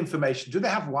all the information. Do they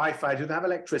have Wi-Fi? Do they have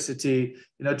electricity?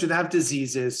 Do they have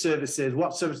diseases, services?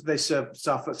 What services do they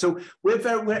suffer? So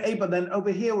we're able, then over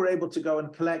here, we're able to go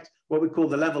and collect what we call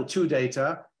the level 2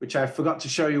 data, which I forgot to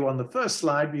show you on the first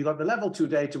slide. But you've got the level 2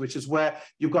 data, which is where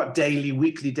you've got daily,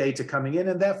 weekly data coming in.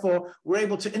 And therefore, we're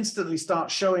able to instantly start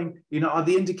showing, are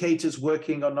the indicators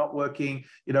working or not working?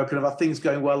 Kind of are things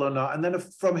going well or not? And then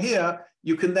from here,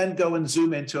 you can then go and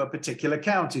zoom into a particular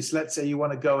county. So let's say you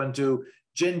want to go and do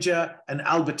Jinja and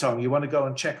Albertong. You want to go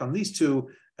and check on these 2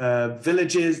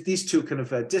 villages, these 2 kind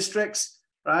of districts,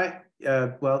 right?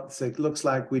 well, so it looks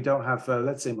like we don't have,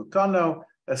 let's say, Mukono.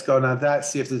 Let's go now that,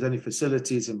 see if there's any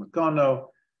facilities in Mukono.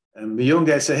 And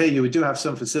Miyunge, so here you do have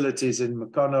some facilities in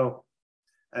Mukono.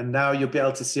 And now you'll be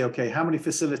able to see, okay, how many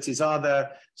facilities are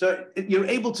there? So you're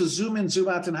able to zoom in, zoom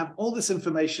out, and have all this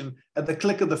information at the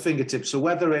click of the fingertip. So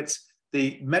whether it's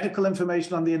the medical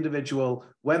information on the individual,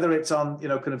 whether it's on, you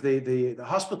know, kind of the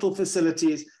hospital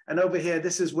facilities, and over here,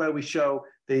 this is where we show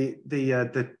the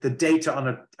data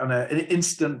on an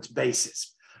instant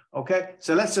basis. Okay,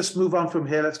 so let's just move on from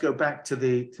here. Let's go back to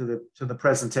the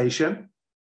presentation.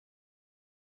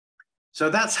 So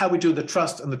that's how we do the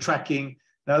trust and the tracking.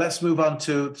 Now let's move on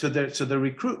to the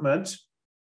recruitment.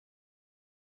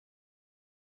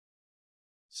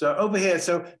 So over here,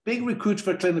 so being recruited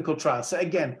for a clinical trial. So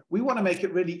again, we want to make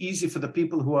it really easy for the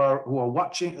people who are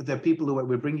watching, the people who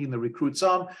we're bringing the recruits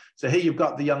on. So here you've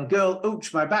got the young girl,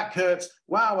 ouch, my back hurts.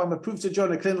 Wow, I'm approved to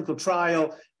join a clinical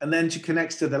trial. And then she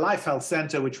connects to the Life Health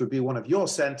Center, which would be one of your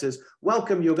centers.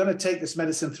 Welcome, you're going to take this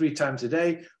medicine 3 times a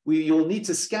day. You'll need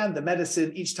to scan the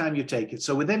medicine each time you take it.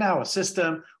 So within our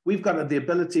system, we've got the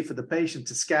ability for the patient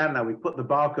to scan. Now we put the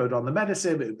barcode on the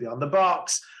medicine, it would be on the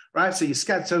box. Right, so you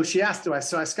scan. So she asked,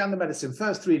 so I scan the medicine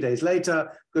first, 3 days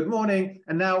later. Good morning,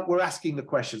 and now we're asking the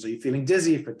questions. Are you feeling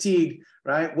dizzy, fatigued?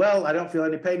 Right. Well, I don't feel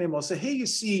any pain anymore. So here you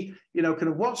see, you know, kind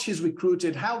of what she's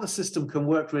recruited, how the system can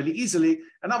work really easily,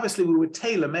 and obviously we would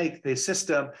tailor make the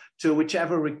system to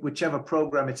whichever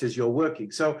program it is you're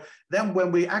working. So then,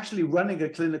 when we're actually running a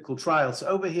clinical trial, so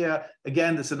over here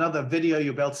again, there's another video.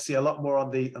 You'll be able to see a lot more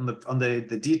on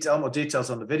the detail, more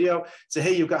details on the video. So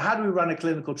here you've got how do we run a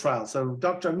clinical trial? So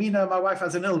Dr. Amina, my wife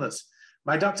has an illness.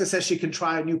 My doctor says she can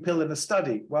try a new pill in a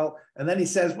study. Well, and then he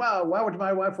says, well, why would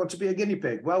my wife want to be a guinea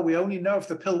pig? Well, we only know if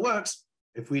the pill works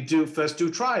if we first do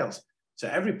trials. So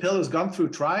every pill has gone through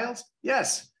trials?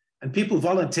 Yes. And people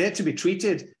volunteer to be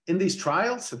treated in these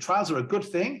trials. So trials are a good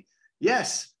thing?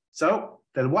 Yes. So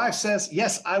the wife says,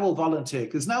 yes, I will volunteer.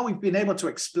 Because now we've been able to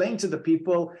explain to the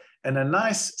people in a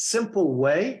nice, simple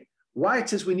way why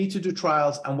it is we need to do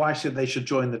trials and why they should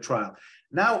join the trial.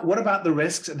 Now, what about the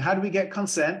risks and how do we get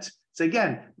consent? So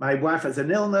again, my wife has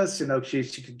an illness, you know, she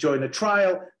could join a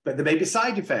trial, but there may be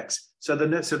side effects. So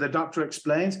the doctor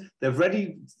explains they've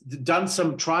already done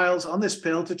some trials on this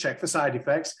pill to check for side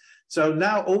effects. So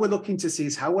now all we're looking to see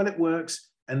is how well it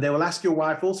works, and they will ask your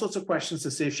wife all sorts of questions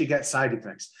to see if she gets side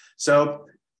effects. So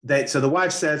the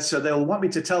wife says, so they'll want me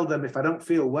to tell them if I don't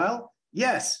feel well?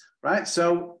 Yes, right?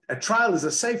 So a trial is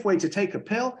a safe way to take a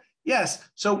pill? Yes.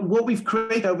 So what we've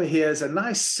created over here is a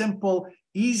nice, simple,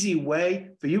 easy way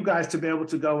for you guys to be able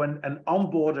to go and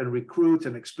onboard and recruit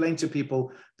and explain to people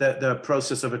the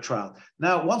process of a trial.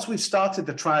 Now, once we've started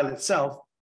the trial itself,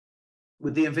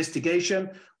 with the investigation,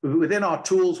 within our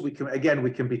tools, we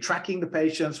can be tracking the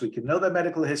patients, we can know their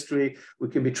medical history, we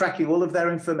can be tracking all of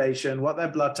their information, what their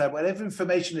blood type, whatever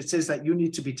information it is that you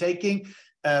need to be taking,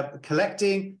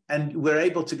 collecting, and we're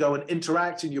able to go and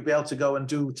interact, and you'll be able to go and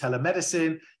do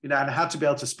telemedicine, you know, and how to be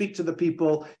able to speak to the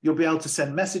people. You'll be able to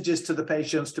send messages to the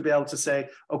patients to be able to say,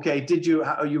 okay,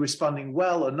 are you responding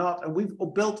well or not? And we've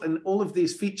built in all of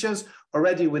these features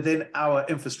already within our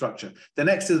infrastructure. The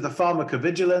next is the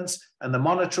pharmacovigilance and the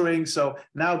monitoring. So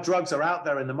now drugs are out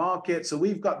there in the market. So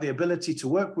we've got the ability to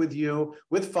work with you,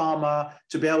 with pharma,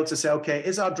 to be able to say, okay,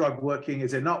 is our drug working?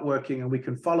 Is it not working? And we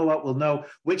can follow up. We'll know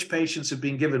which patients have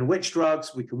been given which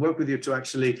drugs. We can work with you to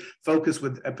actually focus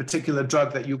with a particular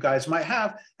drug that you guys might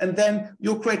have. And then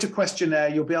you'll create a questionnaire.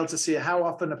 You'll be able to see how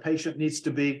often a patient needs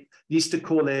to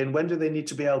call in. When do they need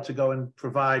to be able to go and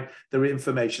provide the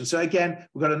information? So again,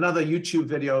 we've got another YouTube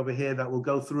video over here that will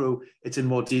go through it in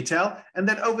more detail. And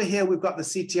then over here, we've got the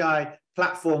CTI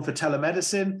platform for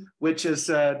telemedicine, which is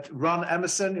Ron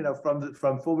Emerson, you know,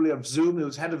 from formerly of Zoom,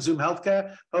 who's head of Zoom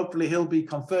Healthcare. Hopefully he'll be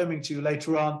confirming to you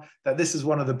later on that this is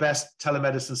one of the best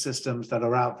telemedicine systems that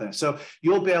are out there. So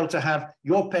you'll be able to have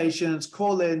your patients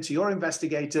call in to your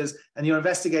investigators, and your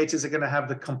investigators are going to have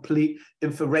the complete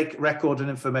record and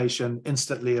information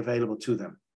instantly available to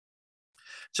them.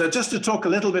 So just to talk a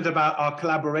little bit about our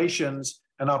collaborations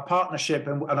and our partnership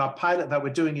and our pilot that we're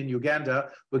doing in Uganda,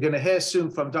 we're going to hear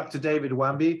soon from Dr. David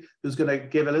Wambi, who's going to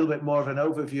give a little bit more of an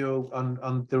overview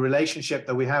on the relationship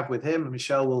that we have with him. And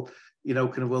Michelle will, you know,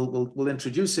 will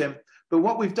introduce him. But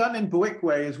what we've done in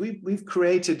Buikwe is we've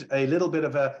created a little bit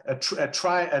of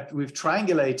we've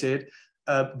triangulated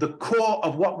the core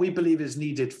of what we believe is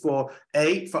needed for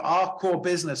our core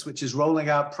business, which is rolling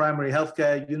out primary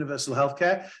healthcare, universal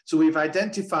healthcare. So we've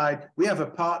identified, we have a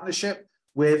partnership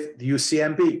with the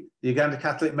UCMB, the Uganda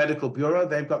Catholic Medical Bureau.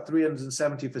 They've got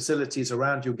 370 facilities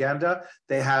around Uganda.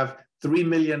 They have 3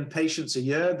 million patients a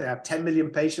year. They have 10 million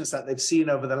patients that they've seen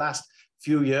over the last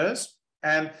few years.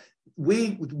 And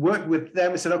we worked with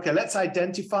them. We said, okay, let's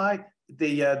identify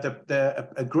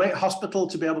a great hospital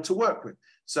to be able to work with.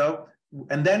 So,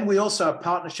 and then we also have a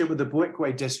partnership with the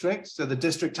Buikwe district. So the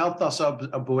district health office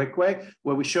of Buikwe,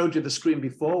 where we showed you the screen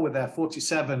before with their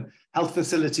 47 health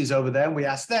facilities over there. And we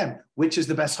asked them, which is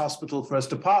the best hospital for us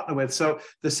to partner with? So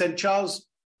the St. Charles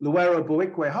Luero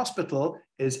Buikwe Hospital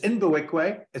is in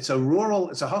Buikwe. It's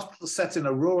a hospital set in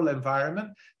a rural environment.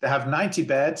 They have 90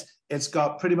 beds. It's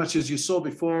got pretty much, as you saw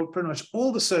before, pretty much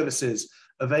all the services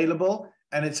available.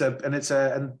 And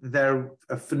they're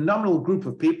a phenomenal group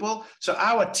of people. So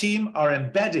our team are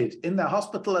embedded in the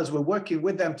hospital as we're working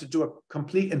with them to do a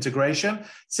complete integration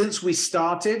since we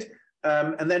started.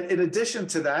 And then in addition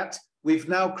to that, we've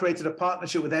now created a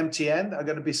partnership with MTN that are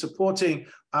going to be supporting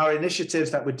our initiatives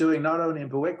that we're doing not only in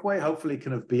Buikwe, hopefully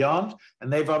kind of beyond.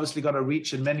 And they've obviously got a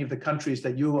reach in many of the countries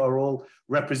that you are all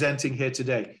representing here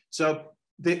today. So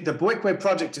the Buikwe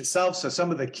project itself, so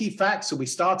some of the key facts. So we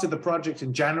started the project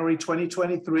in January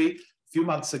 2023, a few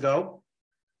months ago.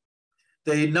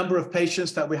 The number of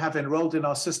patients that we have enrolled in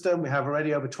our system, we have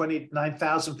already over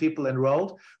 29,000 people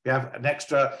enrolled. We have an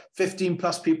extra 15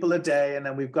 plus people a day. And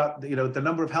then we've got, the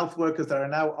number of health workers that are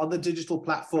now on the digital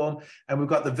platform. And we've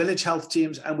got the village health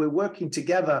teams. And we're working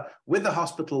together with the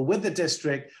hospital, with the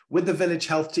district, with the village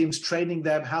health teams, training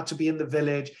them how to be in the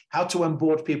village, how to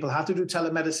onboard people, how to do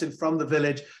telemedicine from the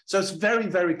village. So it's very,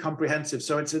 very comprehensive.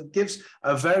 So it gives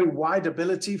a very wide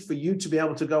ability for you to be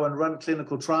able to go and run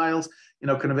clinical trials,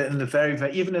 kind of in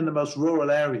the even in the most rural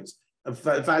areas. Of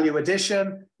value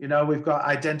addition, we've got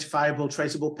identifiable,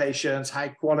 traceable patients, high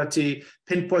quality,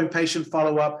 pinpoint patient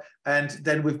follow-up. And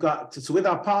then we've got, so with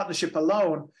our partnership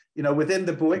alone, within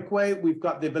the Buikwe, we've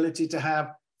got the ability to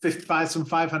have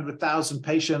 500,000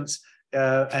 patients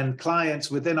and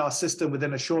clients within our system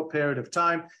within a short period of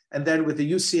time. And then with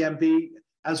the UCMB,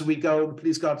 as we go,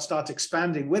 please God, start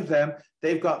expanding with them,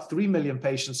 they've got 3 million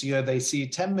patients a year. They see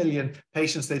 10 million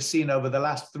patients they've seen over the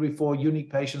last 3-4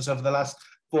 unique patients over the last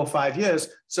 4 or 5 years.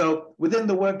 So within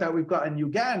the work that we've got in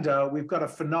Uganda, we've got a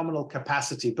phenomenal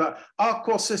capacity. But our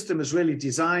core system is really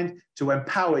designed to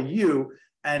empower you.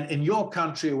 And in your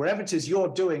country, wherever it is you're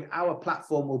doing, our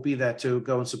platform will be there to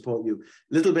go and support you.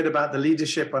 A little bit about the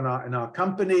leadership in our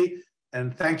company.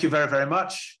 And thank you very, very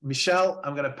much. Michelle,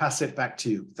 I'm going to pass it back to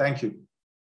you. Thank you.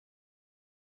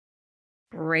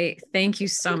 Great. Thank you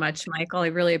so much, Michael. I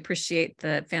really appreciate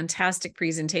the fantastic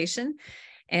presentation.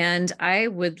 And I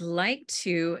would like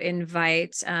to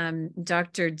invite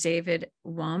Dr. David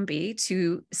Wambi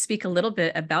to speak a little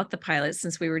bit about the pilot,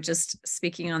 since we were just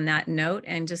speaking on that note,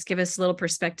 and just give us a little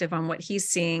perspective on what he's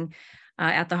seeing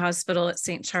at the hospital at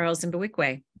St. Charles in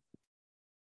Buikwe.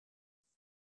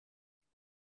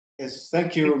 Yes,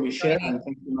 thank you, Michelle, and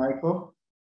thank you, Michael.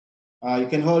 You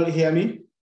can all hear me?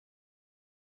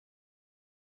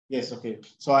 Yes, okay.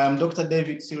 So I am Dr.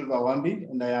 David Silva Wambi,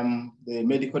 and I am the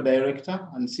Medical Director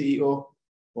and CEO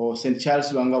for St.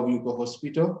 Charles Lwanga Buikwe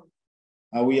Hospital.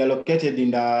 We are located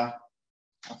in the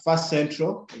first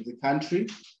central of the country.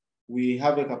 We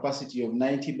have a capacity of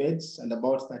 90 beds and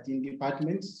about 13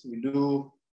 departments. We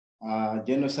do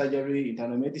general surgery,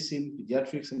 internal medicine,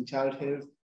 pediatrics and child health,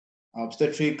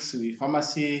 obstetrics,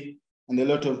 pharmacy, and a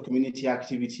lot of community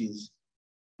activities.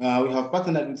 We have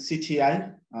partnered with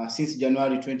CTI since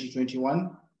January 2021.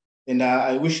 And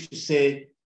I wish to say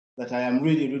that I am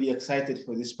really, really excited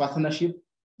for this partnership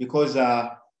because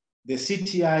the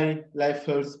CTI Life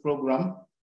Health Program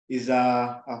is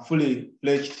a fully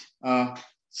fledged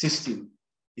system.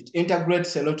 It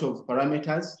integrates a lot of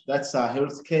parameters. That's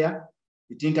healthcare.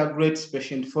 It integrates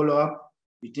patient follow-up.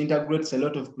 It integrates a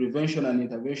lot of prevention and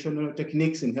interventional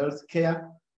techniques in healthcare.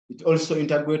 It also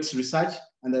integrates research,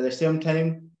 and at the same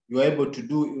time, you're able to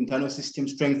do internal system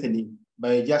strengthening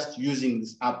by just using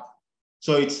this app.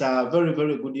 So it's a very,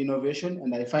 very good innovation,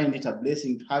 and I find it a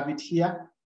blessing to have it here.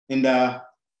 And I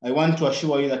want to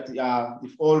assure you that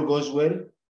if all goes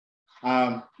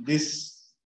well,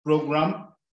 this program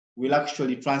will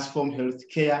actually transform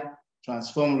healthcare,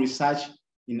 transform research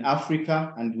in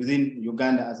Africa and within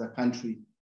Uganda as a country.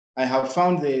 I have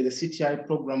found the CTI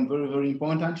program very, very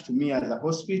important to me as a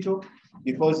hospital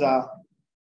because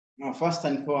first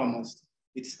and foremost,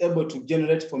 it's able to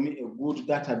generate for me a good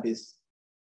database,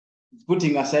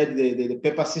 putting aside the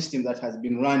paper system that has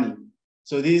been running.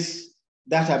 So this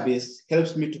database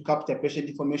helps me to capture patient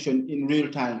information in real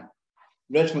time,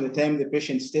 right from the time the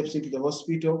patient steps into the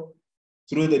hospital,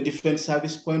 through the different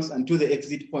service points and to the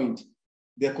exit point.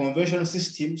 The conventional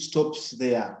system stops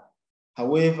there.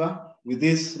 However, with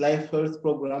this Life Health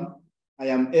Program, I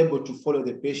am able to follow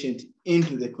the patient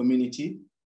into the community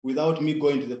without me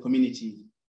going to the community.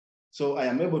 So I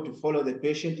am able to follow the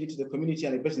patient into the community,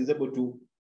 and the patient is able to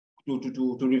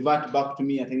revert back to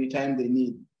me at any time they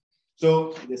need.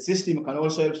 So the system can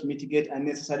also help mitigate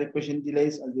unnecessary patient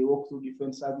delays as they walk through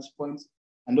different service points,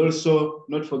 and also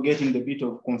not forgetting the bit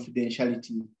of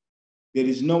confidentiality. There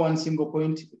is no one single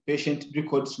point patient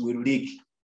records will leak,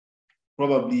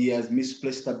 probably as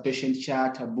misplaced a patient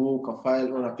chart, a book, a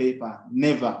file, or a paper.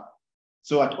 Never.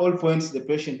 So at all points, the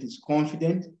patient is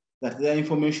confident that their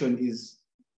information is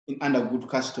under good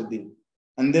custody.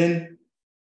 And then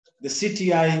the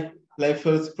CTI Life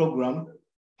Health Program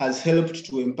has helped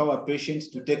to empower patients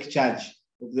to take charge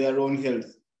of their own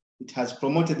health. It has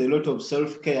promoted a lot of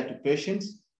self-care to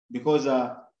patients because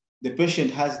the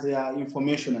patient has their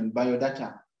information and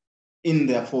biodata in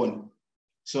their phone.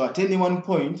 So at any one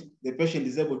point, the patient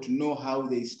is able to know how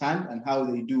they stand and how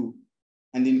they do.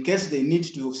 And in case they need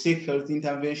to seek health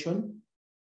intervention,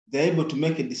 they're able to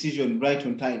make a decision right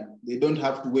on time. They don't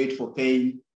have to wait for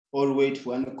pain or wait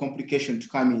for a complication to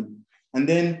come in. And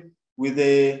then with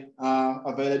the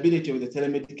availability of the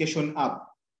telemedication app,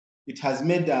 it has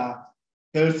made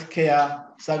healthcare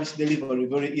service delivery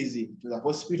very easy to the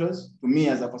hospitals, to me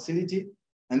as a facility,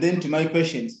 and then to my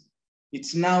patients.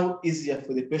 It's now easier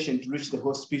for the patient to reach the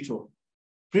hospital.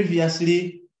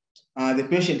 Previously, the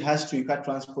patient has to incur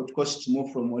transport costs to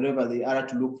move from wherever they are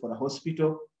to look for a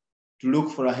hospital, to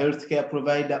look for a healthcare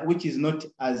provider, which is not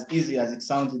as easy as it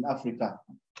sounds in Africa.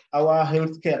 Our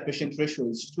healthcare patient ratio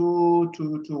is too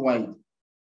wide.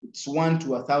 It's 1 to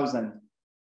 1,000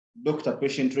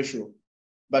 doctor-patient ratio.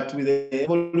 But with the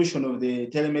evolution of the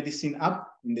telemedicine app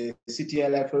in the CTI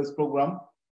Life Health Program,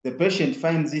 the patient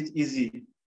finds it easy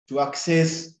to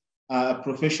access a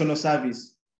professional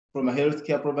service from a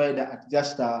healthcare provider at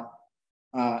just at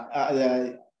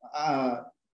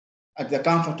the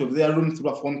comfort of their room through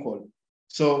a phone call.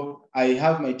 So I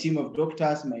have my team of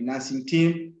doctors, my nursing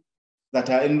team that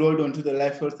are enrolled onto the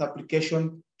Life Health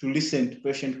application to listen to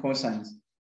patient concerns.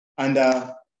 And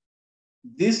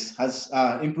this has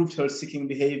improved health-seeking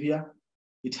behavior.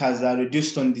 It has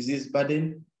reduced on disease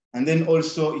burden. And then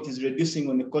also it is reducing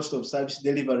on the cost of service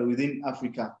delivery within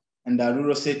Africa and a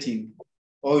rural setting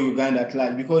or Uganda at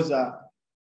large, because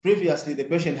previously the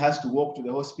patient has to walk to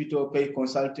the hospital, pay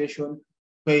consultation,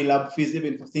 pay lab fees,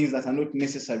 even for things that are not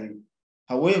necessary.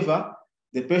 However,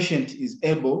 the patient is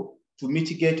able to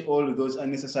mitigate all of those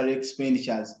unnecessary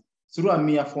expenditures through a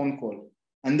mere phone call.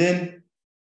 And then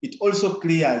it also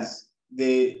clears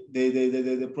the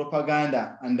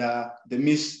propaganda and the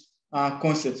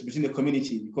misconcepts between the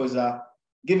community, because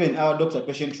given our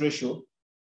doctor-patient ratio,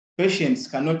 patients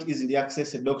cannot easily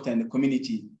access a doctor in the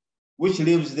community, which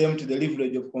leaves them to the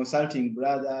leverage of consulting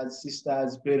brothers,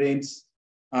 sisters, parents,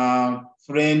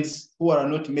 friends who are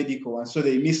not medical, and so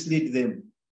they mislead them.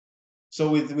 So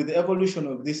with the evolution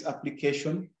of this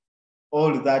application,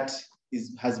 all that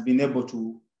has been able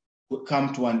to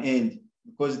come to an end,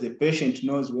 because the patient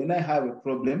knows when I have a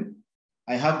problem,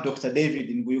 I have Dr. David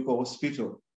in Buyuko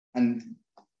Hospital, and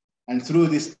through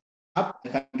this app, I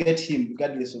can get him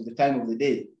regardless of the time of the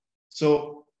day.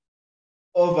 So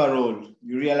overall,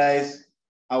 you realize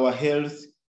our health,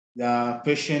 the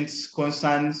patient's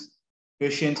concerns,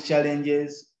 patient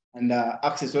challenges, and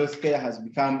access to healthcare has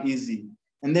become easy.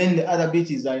 And then the other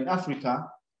bit is that in Africa,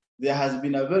 there has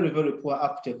been a very, very poor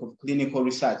uptake of clinical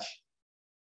research.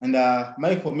 And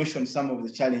Michael mentioned some of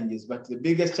the challenges, but the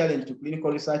biggest challenge to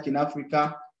clinical research in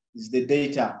Africa is the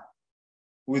data.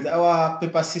 With our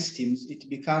paper systems, it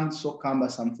becomes so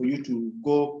cumbersome for you to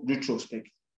go retrospect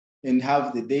and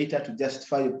have the data to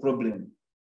justify a problem.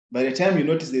 By the time you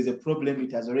notice there's a problem,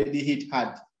 it has already hit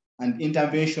hard, and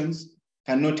interventions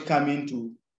cannot come in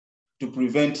to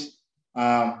prevent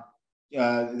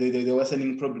the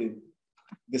worsening problem.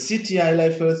 The CTI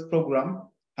Life Health Program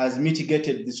has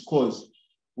mitigated this cause.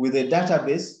 With a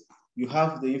database, you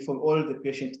have all the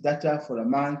patient data for a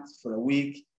month, for a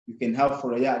week, you can have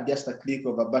for a year, just a click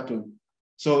of a button.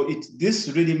 So this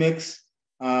really makes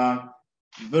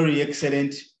very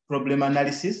excellent problem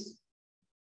analysis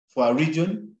for a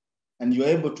region, and you're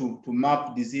able to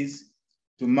map disease,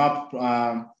 to map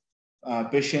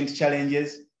patient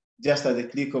challenges just at the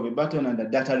click of a button and a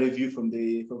data review from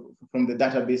the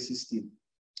database system.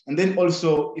 And then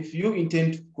also, if you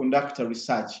intend to conduct a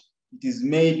research, it is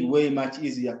made way much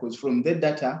easier, because from that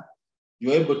data,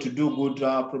 you're able to do good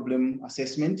problem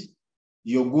assessment.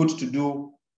 You're good to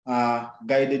do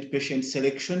guided patient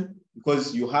selection,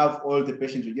 because you have all the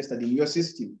patients registered in your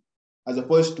system, as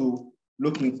opposed to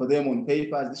looking for them on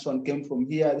papers. This one came from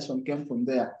here, this one came from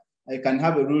there. I can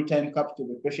have a real-time capture of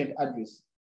the patient address.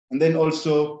 And then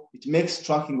also, it makes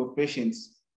tracking of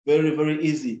patients very, very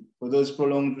easy for those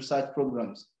prolonged research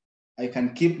programs. I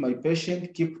can keep my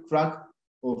patient, keep track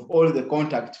of all the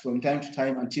contacts from time to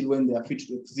time until when they are fit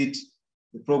to exit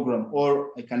the program,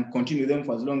 or I can continue them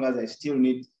for as long as I still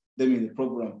need them in the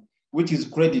program, which is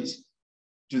credit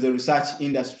to the research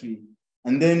industry.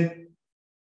 And then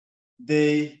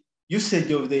the usage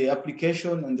of the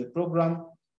application and the program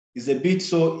is a bit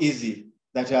so easy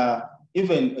that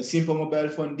even a simple mobile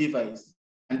phone device,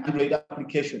 an Android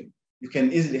application, you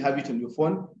can easily have it on your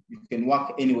phone. You can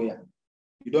work anywhere.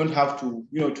 You don't have to,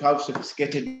 to have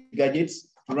sophisticated gadgets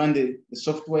to run the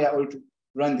software or to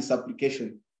run this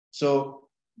application. So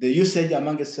the usage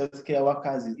among the healthcare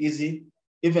workers is easy.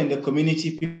 Even the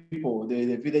community people,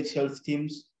 the village health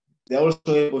teams, they're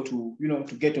also able to,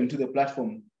 to get onto the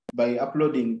platform by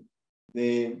uploading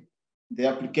the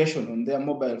application on their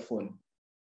mobile phone.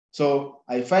 So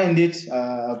I find it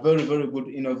a very, very good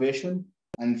innovation.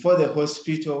 And for the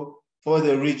hospital, for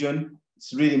the region,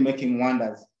 it's really making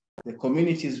wonders. The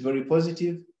community is very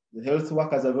positive. The health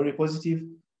workers are very positive.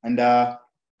 And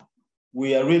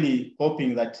we are really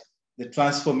hoping that the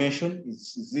transformation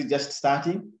is just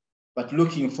starting, but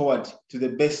looking forward to the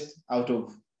best out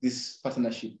of this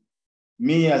partnership.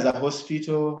 Me as a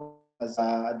hospital, as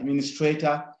an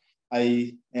administrator,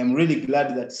 I am really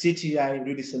glad that CTI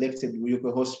really selected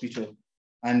Uyuko Hospital.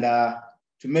 And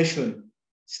to mention,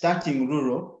 starting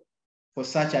rural for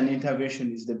such an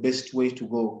intervention is the best way to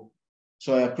go.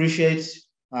 So I appreciate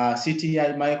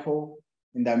CTI, Michael,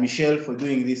 and Michelle for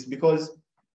doing this, because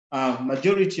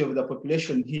majority of the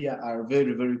population here are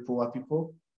very, very poor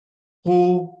people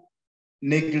who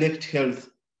neglect health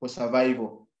for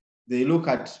survival. They look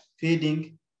at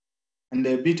feeding and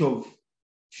a bit of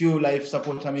few life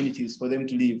support amenities for them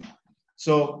to live.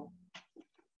 So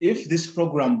if this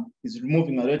program is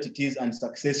moving at it is and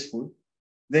successful,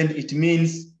 then it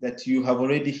means that you have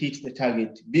already hit the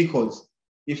target, because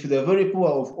if the very poor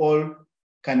of all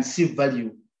can see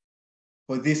value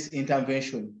for this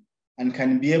intervention and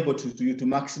can be able to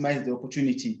maximize the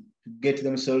opportunity to get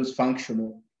themselves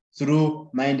functional through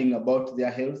minding about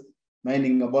their health,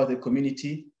 minding about the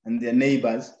community and their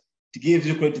neighbors, it gives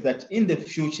you credit that in the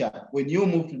future, when you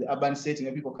move to the urban setting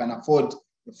where people can afford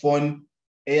the phone,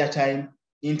 airtime,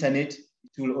 internet,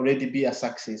 it will already be a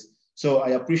success. So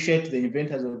I appreciate the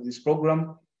inventors of this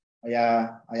program. I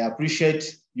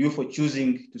appreciate you for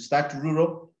choosing to start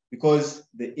rural, because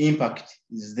the impact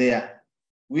is there.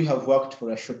 We have worked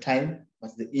for a short time,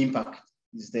 but the impact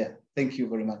is there. Thank you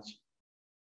very much.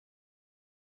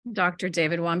 Dr.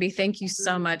 David Wambi, thank you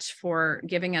so much for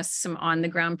giving us some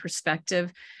on-the-ground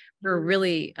perspective. We're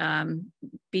really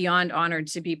beyond honored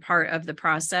to be part of the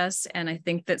process. And I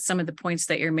think that some of the points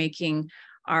that you're making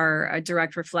are a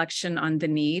direct reflection on the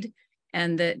need,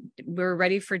 and that we're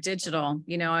ready for digital.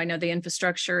 I know the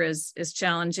infrastructure is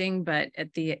challenging, but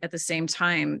at the same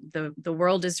time, the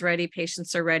world is ready,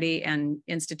 patients are ready, and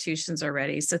institutions are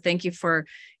ready. So thank you for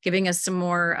giving us some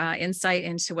more insight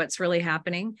into what's really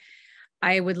happening.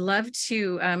 I would love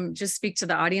to just speak to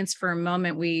the audience for a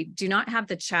moment. We do not have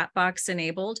the chat box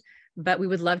enabled, but we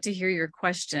would love to hear your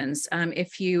questions.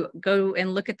 If you go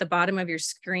and look at the bottom of your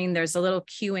screen, there's a little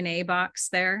Q&A box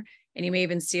there, and you may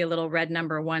even see a little red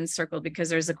number 1 circled because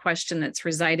there's a question that's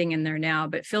residing in there now,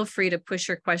 but feel free to push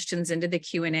your questions into the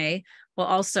Q&A. We'll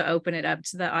also open it up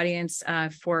to the audience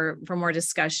for more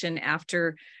discussion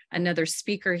after another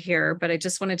speaker here, but I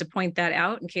just wanted to point that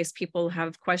out in case people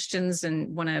have questions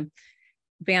and want to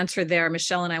banter there.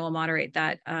 Michelle and I will moderate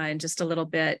that in just a little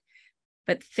bit.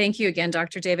 But thank you again,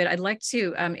 Dr. David. I'd like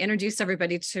to introduce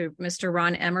everybody to Mr.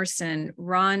 Ron Emerson.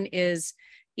 Ron is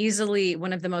easily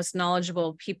one of the most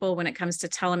knowledgeable people when it comes to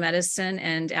telemedicine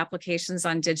and applications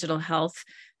on digital health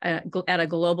at a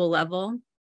global level.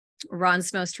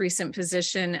 Ron's most recent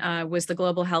position was the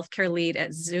Global Healthcare Lead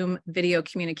at Zoom Video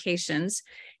Communications.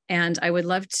 And I would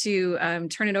love to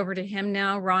turn it over to him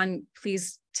now. Ron,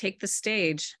 please take the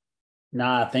stage.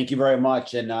 Thank you very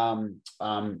much, and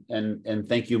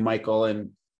thank you, Michael,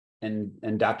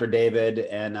 and Dr. David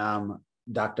and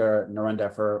Dr.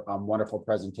 Narendra for wonderful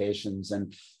presentations.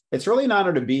 And it's really an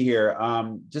honor to be here.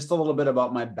 Just a little bit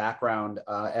about my background.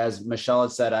 As Michelle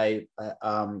had said, I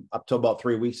up to about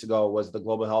 3 weeks ago was the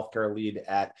global healthcare lead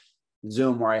at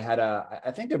Zoom, where I had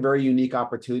I think a very unique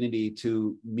opportunity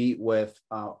to meet with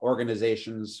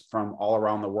organizations from all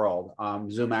around the world.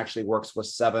 Zoom actually works with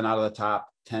 7 out of the top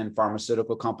 10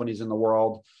 pharmaceutical companies in the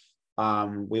world.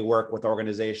 We work with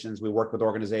organizations. We work with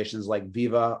organizations like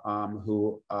Viva,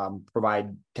 who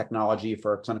provide technology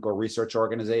for clinical research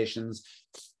organizations.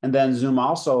 And then Zoom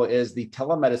also is the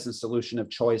telemedicine solution of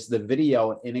choice, the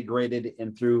video integrated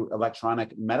in through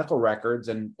electronic medical records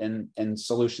and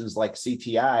solutions like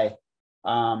CTI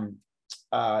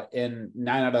in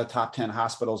 9 out of the top 10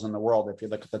 hospitals in the world. If you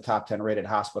look at the top 10 rated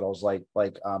hospitals, like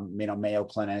Mayo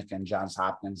Clinic and Johns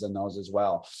Hopkins and those as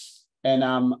well. And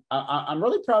I'm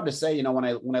really proud to say, when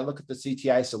I look at the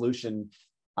CTI solution,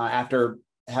 after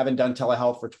having done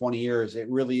telehealth for 20 years, it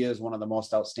really is one of the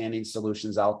most outstanding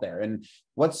solutions out there. And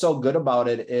what's so good about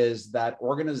it is that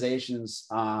organizations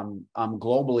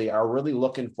globally are really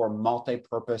looking for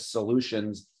multi-purpose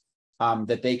solutions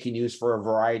that they can use for a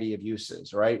variety of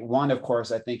uses, right? One, of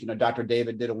course, I think, Dr.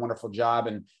 David did a wonderful job,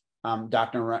 and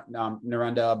Dr.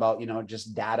 Narendra about,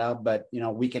 just data, but,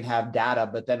 we can have data,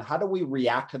 but then how do we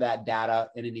react to that data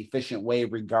in an efficient way,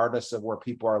 regardless of where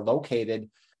people are located?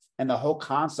 And the whole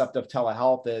concept of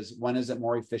telehealth is, when is it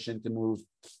more efficient to move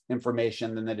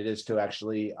information than that it is to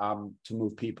actually to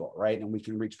move people, right? And we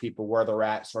can reach people where they're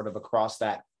at, sort of across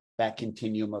that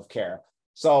continuum of care.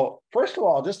 So first of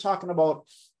all, just talking about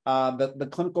the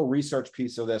clinical research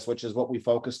piece of this, which is what we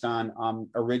focused on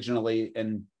originally.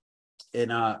 In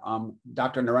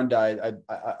Dr. Narendra,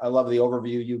 I love the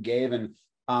overview you gave, and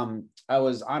I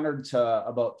was honored to,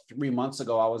 about 3 months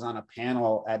ago, I was on a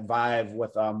panel at Vive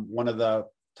with one of the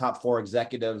top 4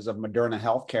 executives of Moderna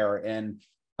Healthcare, and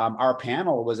our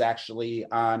panel was actually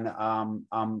on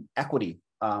equity.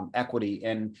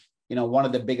 And one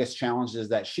of the biggest challenges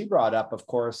that she brought up, of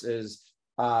course, is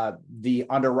the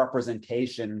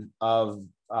underrepresentation of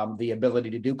the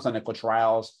ability to do clinical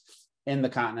trials in the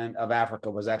continent of Africa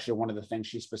was actually one of the things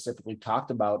she specifically talked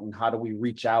about. And how do we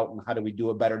reach out, and how do we do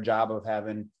a better job of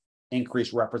having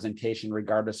increased representation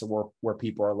regardless of where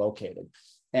people are located?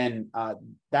 And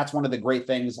that's one of the great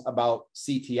things about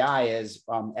CTI is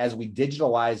as we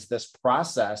digitalize this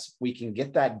process, we can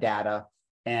get that data,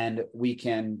 and we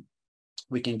can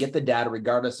get the data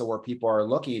regardless of where people are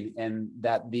looking, and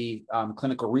that the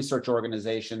clinical research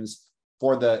organizations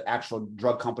for the actual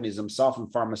drug companies themselves and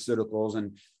pharmaceuticals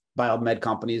and biomed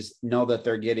companies know that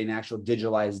they're getting actual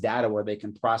digitalized data where they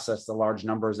can process the large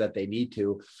numbers that they need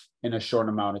to in a short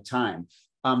amount of time.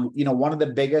 One of the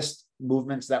biggest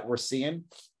movements that we're seeing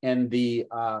in the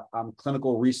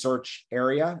clinical research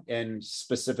area, and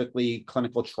specifically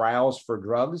clinical trials for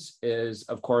drugs, is,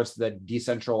 of course, the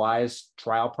decentralized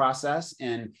trial process.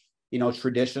 And,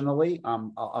 traditionally,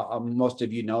 most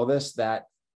of you know this, that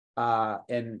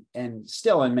and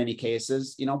still in many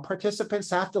cases, participants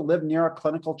have to live near a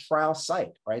clinical trial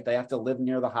site, right? They have to live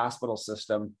near the hospital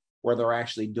system where they're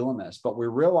actually doing this. But we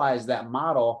realize that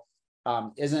model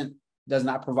does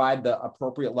not provide the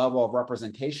appropriate level of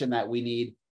representation that we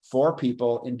need for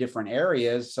people in different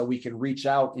areas, so we can reach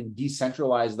out and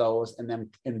decentralize those and then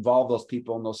involve those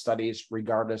people in those studies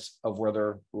regardless of where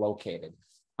they're located.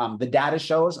 The data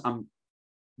shows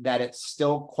that it's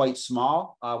still quite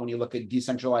small when you look at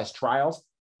decentralized trials.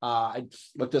 I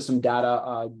looked at some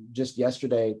data just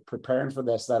yesterday preparing for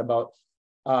this, that about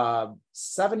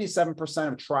 77%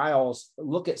 of trials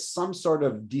look at some sort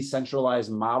of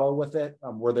decentralized model with it,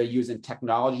 where they're using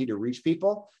technology to reach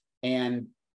people. And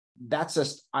that's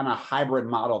just on a hybrid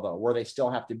model, though, where they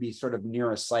still have to be sort of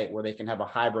near a site, where they can have a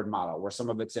hybrid model where some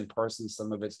of it's in person,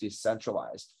 some of it's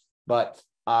decentralized. But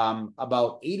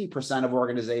about 80% of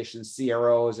organizations,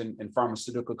 CROs and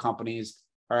pharmaceutical companies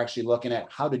are actually looking at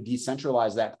how to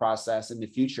decentralize that process in the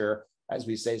future, as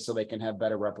we say, so they can have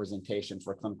better representation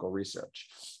for clinical research.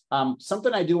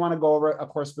 Something I do want to go over, of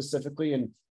course, specifically, and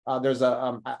there's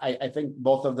I think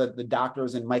both of the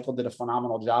doctors and Michael did a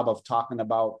phenomenal job of talking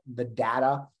about the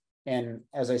data, and,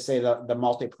 as I say, the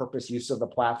multi-purpose use of the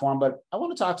platform. But I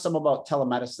want to talk some about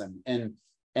telemedicine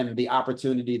and the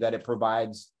opportunity that it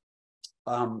provides,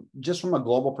 just from a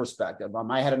global perspective.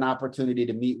 I had an opportunity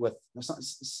to meet with,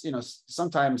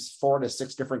 sometimes 4 to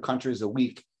 6 different countries a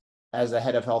week as a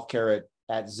head of healthcare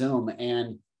at Zoom,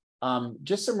 and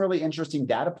just some really interesting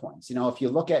data points. If you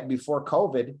look at before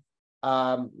COVID,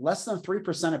 less than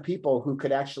 3% of people who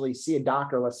could actually see a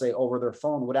doctor, let's say over their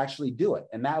phone, would actually do it.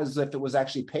 And that was if it was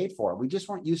actually paid for. We just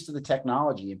weren't used to the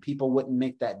technology, and people wouldn't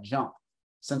make that jump.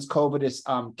 Since COVID has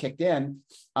kicked in,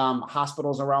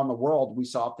 hospitals around the world, we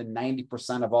saw up to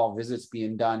 90% of all visits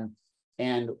being done.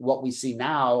 And what we see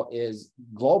now is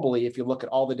globally, if you look at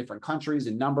all the different countries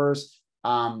and numbers,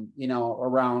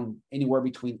 around anywhere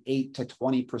between 8 to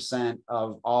 20%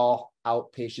 of all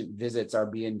outpatient visits are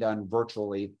being done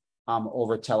virtually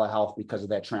over telehealth because of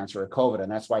that transfer of COVID.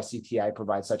 And that's why CTI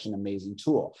provides such an amazing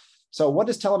tool. So what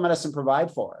does telemedicine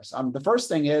provide for us? The first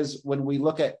thing is, when we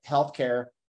look at healthcare,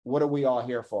 what are we all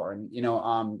here for?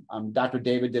 And, Dr.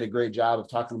 David did a great job of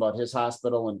talking about his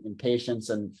hospital and patients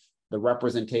and the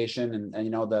representation, and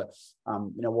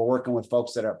we're working with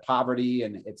folks that are poverty,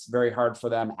 and it's very hard for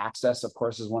them. Access, of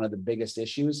course, is one of the biggest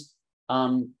issues.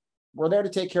 we're there to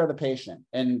take care of the patient.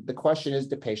 And the question is,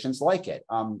 do patients like it?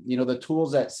 The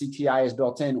tools that CTI has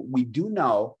built in, we do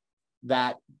know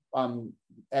that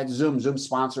at Zoom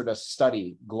sponsored a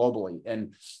study globally,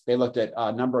 and they looked at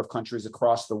a number of countries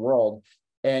across the world,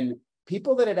 and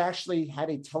people that had actually had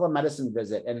a telemedicine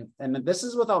visit, and this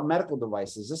is without medical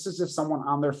devices. This is just someone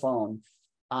on their phone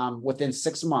within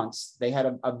 6 months, they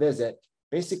had a visit,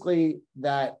 basically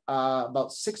that about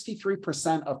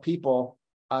 63% of people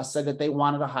said that they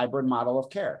wanted a hybrid model of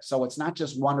care. So it's not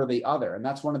just one or the other. And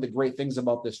that's one of the great things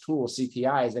about this tool,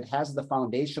 CTI, is it has the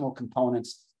foundational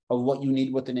components of what you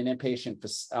need within an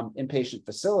inpatient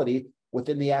facility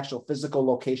within the actual physical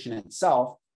location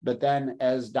itself. But then,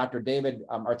 as Dr. David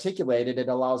articulated, it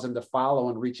allows them to follow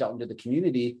and reach out into the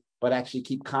community, but actually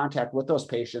keep contact with those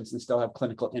patients and still have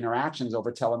clinical interactions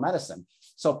over telemedicine.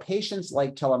 So patients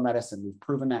like telemedicine. We've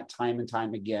proven that time and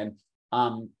time again.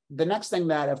 The next thing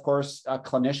that, of course,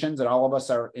 clinicians and all of us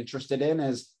are interested in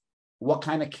is what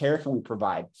kind of care can we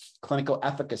provide? Clinical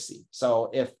efficacy. So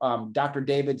if Dr.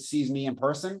 David sees me in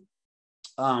person,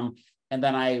 and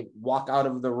then I walk out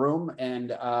of the room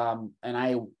and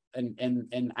I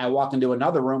walk into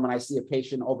another room and I see a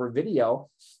patient over video,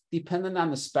 depending on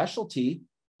the specialty,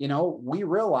 we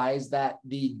realize that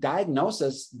the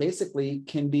diagnosis basically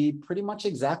can be pretty much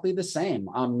exactly the same.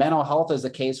 Mental health is a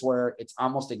case where it's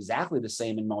almost exactly the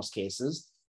same in most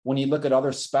cases. When you look at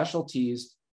other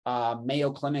specialties,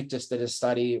 Mayo Clinic just did a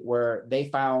study where they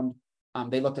found,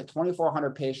 they looked at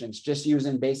 2,400 patients just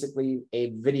using basically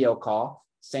a video call,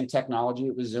 same technology,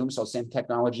 it was Zoom, so same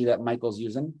technology that Michael's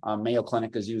using, Mayo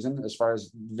Clinic is using as far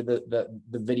as the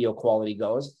video quality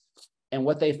goes. And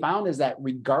what they found is that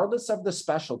regardless of the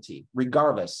specialty,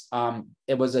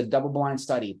 it was a double-blind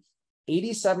study,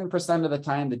 87% of the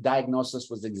time, the diagnosis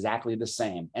was exactly the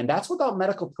same. And that's without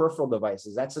medical peripheral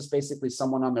devices. That's just basically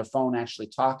someone on their phone actually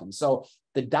talking. So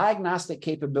the diagnostic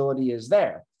capability is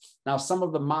there. Now, some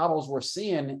of the models we're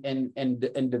seeing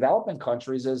in developing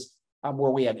countries is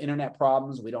where we have internet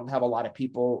problems. We don't have a lot of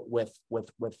people with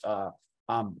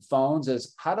phones,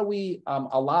 is how do we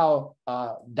allow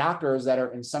doctors that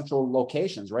are in central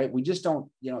locations, right? We just don't,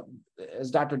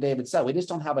 as Dr. David said, we just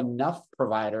don't have enough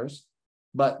providers,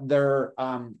 but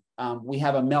we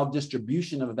have a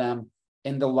maldistribution of them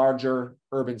in the larger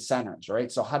urban centers,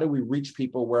 right? So how do we reach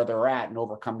people where they're at and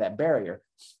overcome that barrier?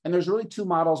 And there's really two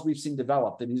models we've seen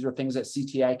developed, and these are things that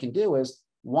CTI can do. Is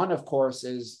one, of course,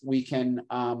 is we can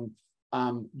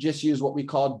just use what we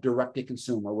call direct to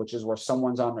consumer, which is where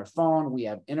someone's on their phone, we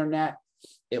have internet,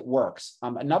 it works.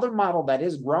 Another model that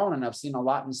is growing, and I've seen a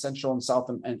lot in Central and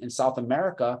South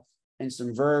America, in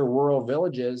some very rural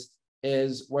villages,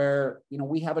 is where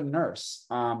we have a nurse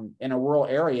in a rural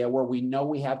area where we know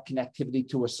we have connectivity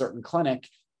to a certain clinic,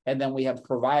 and then we have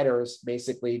providers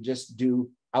basically just do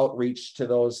outreach to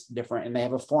those different, and they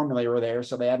have a formulary there,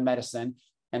 so they have medicine,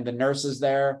 and the nurse is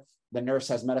there. The nurse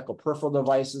has medical peripheral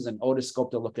devices, an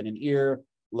otoscope to look at an ear,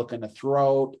 look in the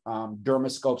throat,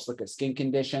 dermoscopes look at skin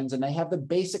conditions, and they have the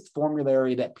basic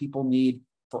formulary that people need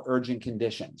for urgent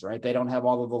conditions, right? They don't have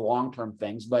all of the long-term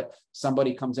things, but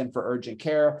somebody comes in for urgent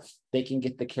care, they can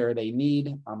get the care they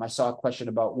need. I saw a question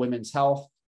about women's health.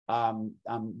 Down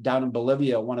in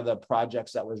Bolivia, one of the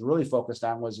projects that was really focused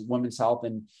on was women's health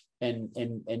and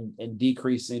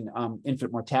decreasing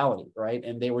infant mortality, right?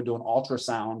 And they were doing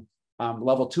ultrasound,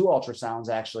 level 2 ultrasounds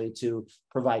actually, to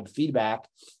provide feedback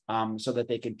so that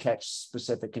they could catch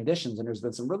specific conditions. And there's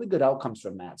been some really good outcomes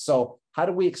from that. So how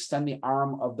do we extend the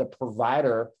arm of the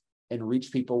provider and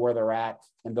reach people where they're at?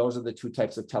 And those are the two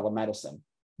types of telemedicine.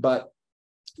 But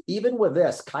even with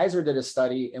this, Kaiser did a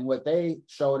study, and what they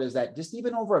showed is that just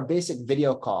even over a basic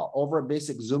video call, over a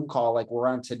basic Zoom call like we're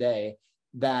on today,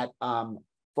 that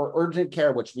for urgent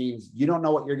care, which means you don't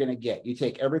know what you're going to get, you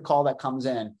take every call that comes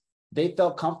in, they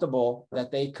felt comfortable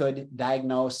that they could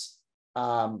diagnose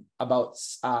about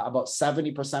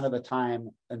 70% of the time,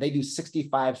 and they do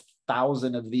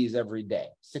 65,000 of these every day,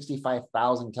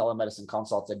 65,000 telemedicine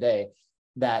consults a day,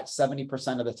 that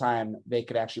 70% of the time they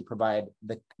could actually provide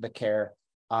the care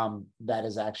that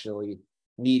is actually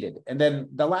needed. And then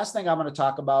the last thing I'm going to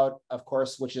talk about, of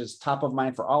course, which is top of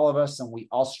mind for all of us and we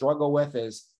all struggle with,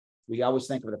 is we always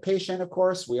think of the patient, of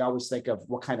course. We always think of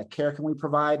what kind of care can we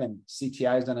provide, and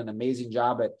CTI has done an amazing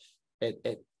job at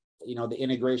the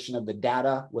integration of the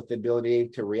data with the ability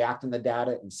to react in the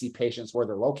data and see patients where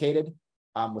they're located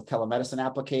with telemedicine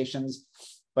applications.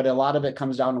 But a lot of it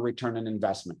comes down to return on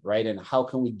investment, right? And how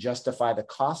can we justify the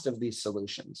cost of these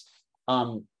solutions?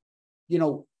 In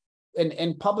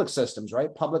public systems,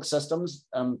 right? Public systems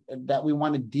that we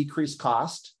want to decrease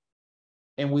cost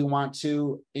and we want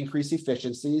to increase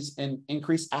efficiencies and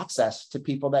increase access to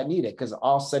people that need it, because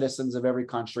all citizens of every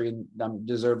country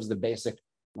deserves the basic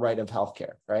right of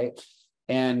healthcare, right?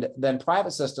 And then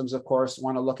private systems, of course,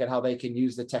 want to look at how they can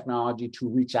use the technology to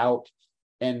reach out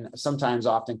and sometimes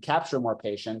often capture more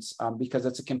patients because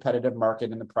it's a competitive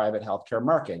market in the private healthcare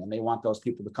market. And they want those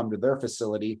people to come to their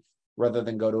facility rather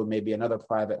than go to maybe another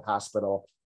private hospital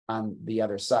on the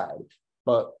other side.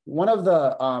 But one of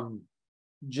the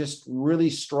just really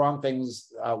strong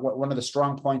things, one of the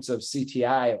strong points of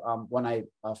CTI when I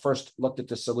first looked at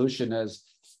the solution as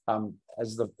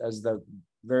the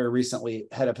very recently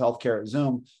head of healthcare at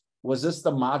Zoom, was this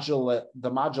the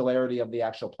modularity of the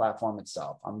actual platform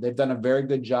itself. They've done a very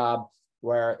good job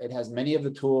where it has many of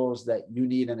the tools that you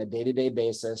need on a day-to-day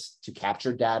basis to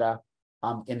capture data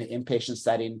in the inpatient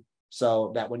setting,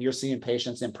 so that when you're seeing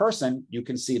patients in person, you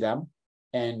can see them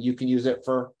and you can use it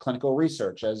for clinical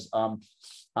research, as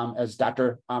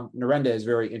Dr. Narendra is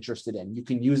very interested in. You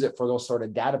can use it for those sort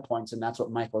of data points, and that's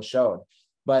what Michael showed.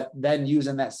 But then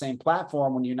using that same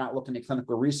platform, when you're not looking at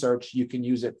clinical research, you can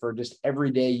use it for just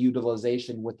everyday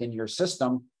utilization within your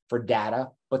system for data,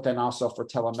 but then also for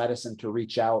telemedicine to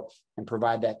reach out and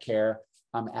provide that care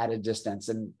at a distance.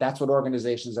 And that's what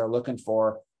organizations are looking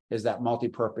for, is that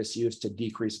multi-purpose use to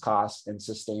decrease costs and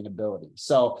sustainability.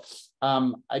 So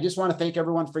I just want to thank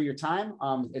everyone for your time.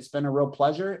 It's been a real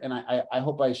pleasure. And I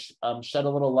hope I shed a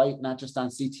little light, not just on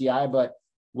CTI, but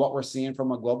what we're seeing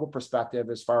from a global perspective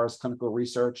as far as clinical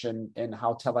research and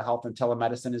how telehealth and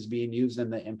telemedicine is being used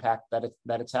and the impact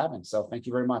that it's having. So thank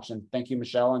you very much. And thank you,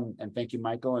 Michelle, and thank you,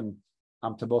 Michael, and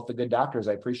to both the good doctors.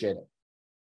 I appreciate it.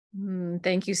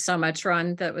 Thank you so much,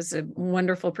 Ron. That was a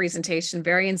wonderful presentation,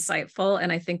 very insightful. And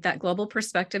I think that global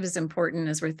perspective is important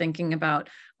as we're thinking about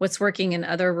what's working in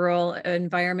other rural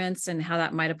environments and how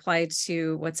that might apply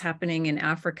to what's happening in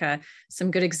Africa.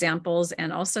 Some good examples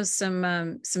and also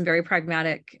some very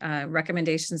pragmatic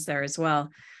recommendations there as well.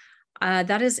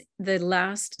 That is the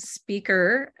last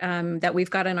speaker that we've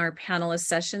got in our panelist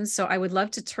session. So I would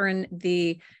love to turn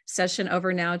the session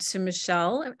over now to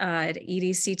Michelle at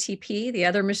EDCTP, the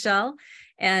other Michelle,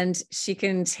 and she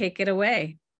can take it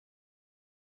away.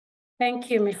 Thank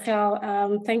you, Michelle.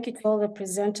 Thank you to all the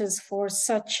presenters for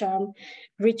such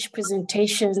rich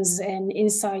presentations and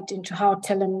insight into how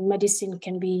telemedicine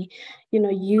can be,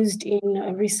 used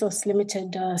in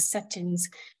resource-limited settings.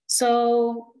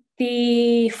 So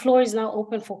the floor is now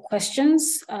open for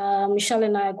questions. Michelle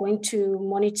and I are going to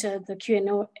monitor the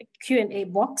Q&A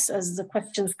box as the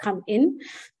questions come in.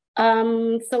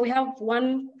 So we have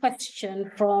one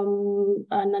question from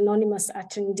an anonymous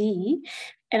attendee.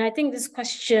 And I think this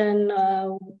question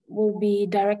will be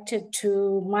directed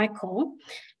to Michael.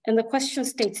 And the question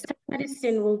states,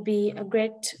 telemedicine will be a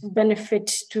great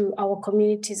benefit to our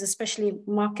communities, especially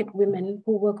market women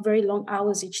who work very long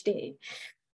hours each day.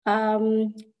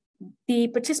 The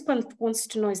participant wants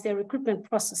to know, is there a recruitment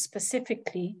process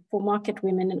specifically for market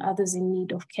women and others in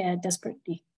need of care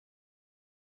desperately?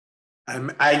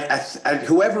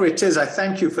 Whoever it is, I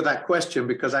thank you for that question,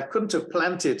 because I couldn't have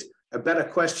planted a better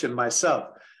question myself.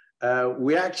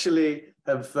 We actually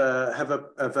have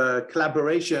a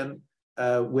collaboration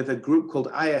with a group called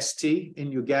IST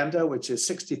in Uganda, which is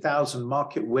 60,000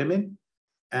 market women.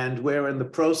 And we're in the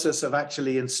process of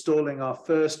actually installing our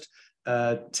first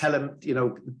telemedicine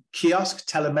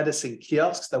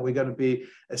kiosks that we're going to be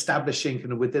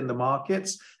establishing within the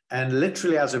markets. And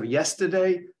literally as of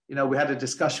yesterday, we had a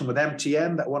discussion with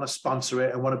MTN that want to sponsor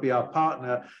it and want to be our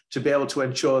partner to be able to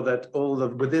ensure that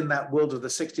within that world of the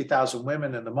 60,000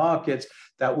 women in the market,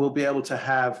 that we'll be able to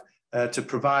have to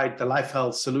provide the life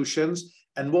health solutions,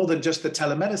 and more than just the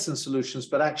telemedicine solutions,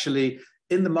 but actually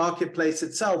in the marketplace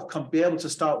itself, be able to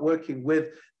start working with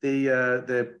the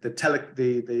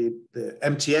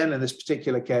MTN in this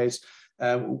particular case,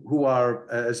 who are,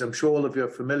 as I'm sure all of you are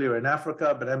familiar, in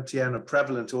Africa, but MTN are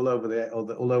prevalent all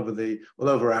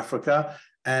over Africa.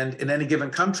 And in any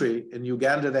given country, in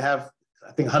Uganda, they have,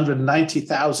 I think,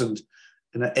 190,000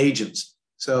 agents.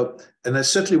 So, and there's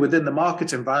certainly within the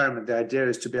market environment, the idea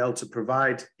is to be able to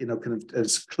provide, kind of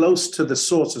as close to the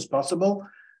source as possible,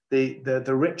 the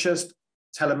richest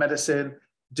telemedicine,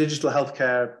 digital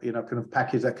healthcare, kind of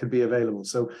package that could be available.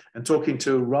 So, and talking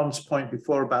to Ron's point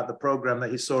before about the program that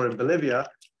he saw in Bolivia,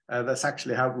 that's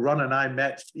actually how Ron and I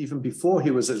met even before he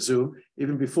was at Zoom,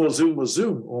 even before Zoom was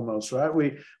Zoom almost, right?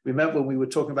 We met when we were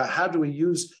talking about how do we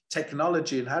use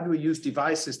technology and how do we use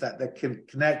devices that can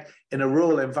connect in a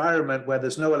rural environment where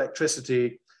there's no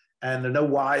electricity and there are no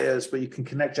wires, but you can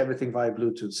connect everything via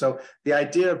Bluetooth. So the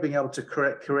idea of being able to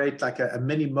create like a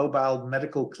mini mobile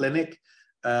medical clinic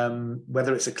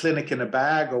whether it's a clinic in a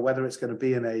bag or whether it's going to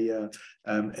be in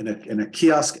a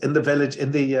kiosk in the village,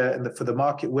 for the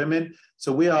market women.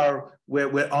 So we're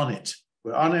on it.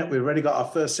 We're on it. We've already got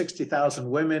our first 60,000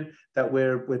 women that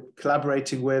we're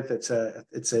collaborating with. It's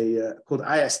called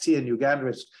IST in Uganda.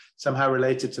 It's somehow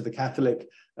related to the Catholic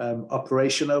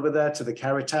operation over there, to the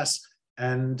Caritas.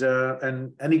 And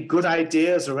any good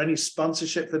ideas or any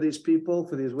sponsorship for these people,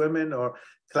 for these women, or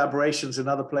collaborations in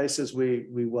other places, we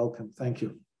welcome. Thank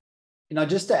you.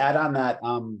 Just to add on that,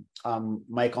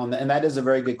 Michael, and that is a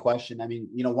very good question. I mean,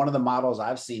 one of the models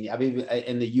I've seen,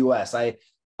 in the U.S.,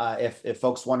 if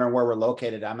folks wondering where we're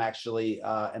located, I'm actually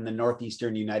in the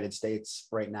northeastern United States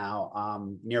right now,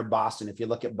 near Boston. If you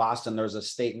look at Boston, there's a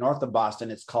state north of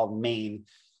Boston. It's called Maine,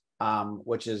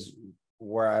 which is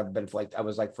where I've been I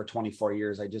was for 24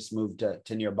 years. I just moved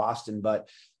to near Boston, but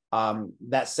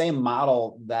that same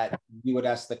model that you would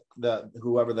ask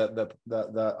whoever the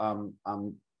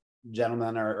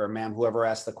gentleman or ma'am, whoever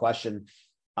asked the question,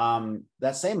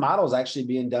 that same model is actually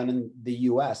being done in the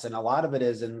U.S. And a lot of it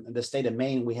is in the state of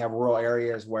Maine. We have rural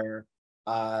areas where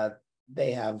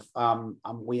we have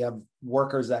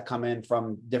workers that come in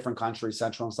from different countries,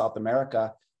 Central and South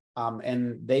America,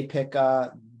 and they pick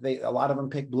a lot of them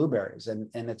pick blueberries, and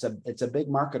it's a big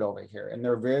market over here. And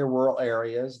they're very rural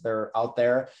areas. They're out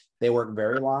there. They work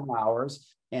very long hours.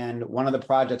 And one of the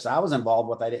projects I was involved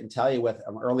with, I didn't tell you with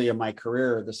early in my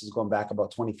career, this is going back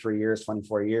about 24 years,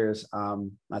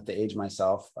 not to age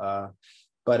myself.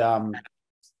 But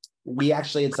we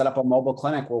actually had set up a mobile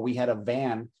clinic where we had a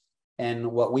van.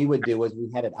 And what we would do is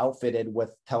we had it outfitted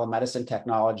with telemedicine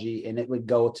technology, and it would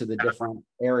go to the different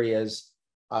areas.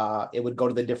 It would go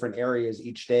to the different areas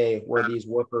each day where these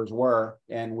workers were.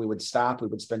 And we would stop. We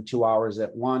would spend 2 hours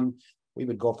at one. We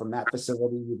would go from that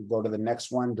facility, we would go to the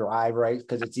next one, drive, right?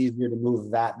 Because it's easier to move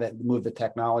move the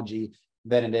technology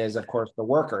than it is, of course, the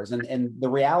workers. And the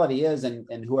reality is,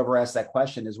 and whoever asked that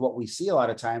question, is what we see a lot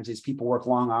of times is people work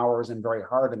long hours and very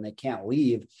hard and they can't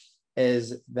leave,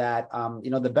 is that,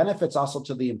 the benefits also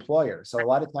to the employer. So a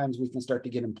lot of times we can start to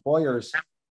get employers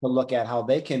to look at how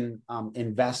they can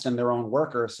invest in their own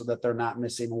workers so that they're not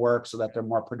missing work, so that they're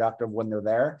more productive when they're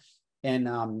there. And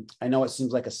I know it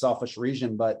seems like a selfish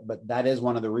reason, but that is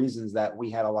one of the reasons that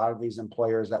we had a lot of these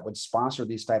employers that would sponsor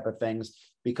these type of things,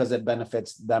 because it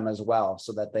benefits them as well,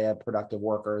 so that they have productive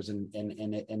workers, and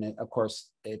it, of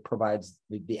course, it provides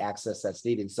the access that's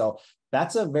needed. So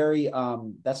that's a very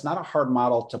that's not a hard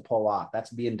model to pull off.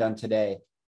 That's being done today,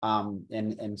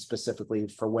 and specifically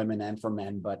for women and for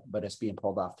men, but it's being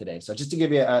pulled off today. So just to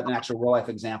give you an actual real life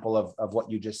example of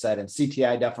what you just said, and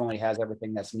CTI definitely has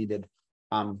everything that's needed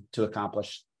to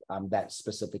accomplish that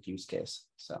specific use case.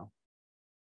 So,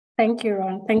 thank you,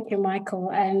 Ron. Thank you,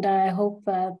 Michael. And I hope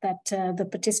that the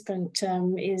participant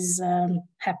is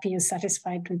happy and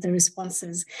satisfied with the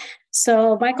responses.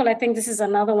 So, Michael, I think this is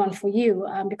another one for you,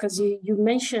 because you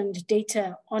mentioned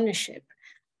data ownership,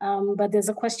 but there's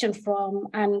a question from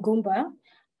Ann Goomba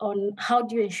on how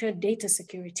do you ensure data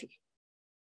security?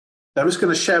 I'm just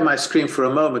going to share my screen for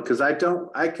a moment, because I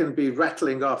can be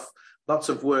rattling off lots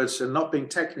of words and not being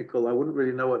technical. I wouldn't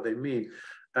really know what they mean.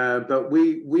 But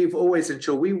we've always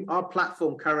ensured our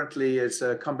platform currently is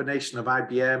a combination of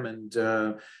IBM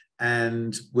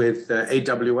and with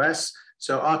AWS.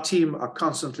 So our team are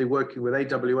constantly working with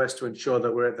AWS to ensure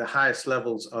that we're at the highest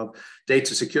levels of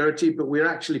data security. But we're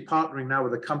actually partnering now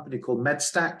with a company called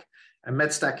MedStack, and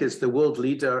MedStack is the world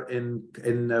leader in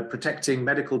protecting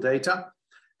medical data.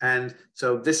 And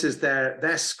so this is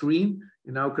their screen,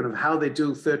 kind of how they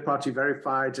do third-party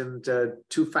verified and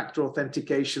two-factor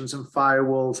authentications and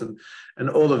firewalls and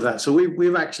all of that. So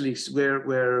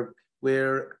we're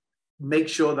make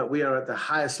sure that we are at the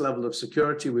highest level of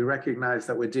security. We recognize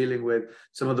that we're dealing with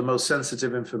some of the most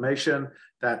sensitive information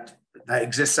that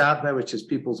exists out there, which is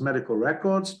people's medical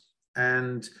records.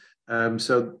 And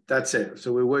so that's it.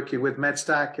 So we're working with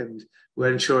MedStack, and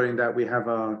we're ensuring that we have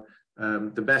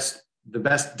the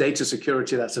best data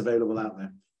security that's available out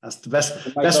there. That's the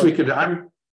best we could do.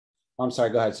 I'm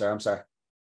sorry, go ahead, sir. I'm sorry.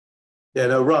 Yeah,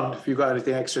 no, Ron, if you've got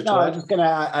anything extra to add. I was just going to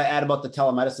add about the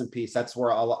telemedicine piece. That's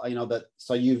where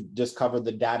so you've just covered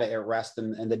the data at rest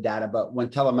and the data, but when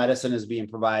telemedicine is being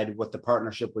provided with the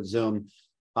partnership with Zoom,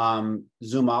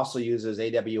 Zoom also uses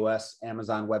AWS,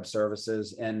 Amazon Web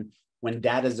Services, and when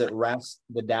data is at rest,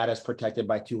 the data is protected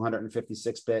by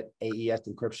 256-bit AES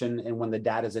encryption. And when the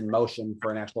data is in motion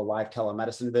for an actual live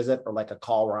telemedicine visit, or like a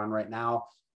call we're on right now,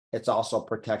 it's also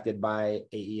protected by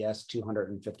AES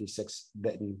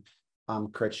 256-bit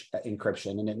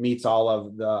encryption. And it meets all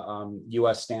of the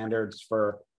US standards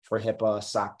for for HIPAA,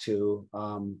 SOC 2,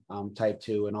 Type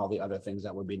 2, and all the other things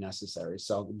that would be necessary.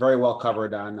 So very well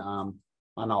covered on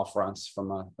all fronts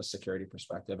from a security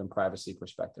perspective and privacy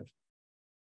perspective.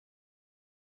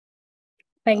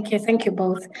 Thank you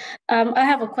both. I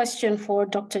have a question for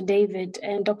Dr. David.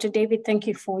 And Dr. David, thank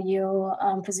you for your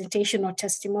presentation or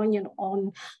testimonial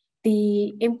on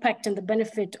the impact and the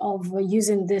benefit of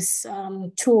using this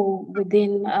tool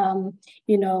within,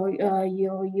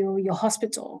 your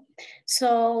hospital.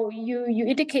 So you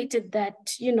indicated that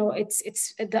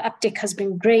it's the uptake has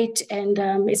been great and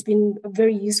it's been a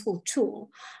very useful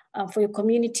tool for your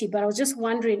community. But I was just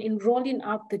wondering, in rolling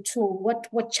out the tool,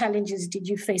 what challenges did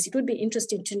you face? It would be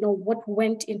interesting to know what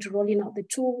went into rolling out the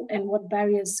tool and what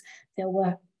barriers there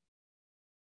were.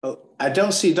 Well, I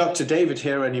don't see Dr. David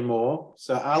here anymore,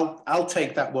 so I'll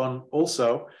take that one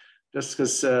also, just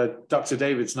because Dr.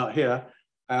 David's not here.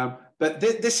 But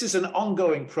this is an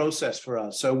ongoing process for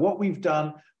us. So what we've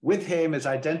done with him is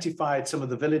identified some of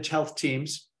the village health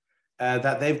teams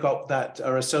that they've got that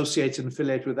are associated and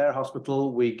affiliated with their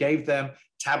hospital. We gave them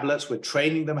tablets. We're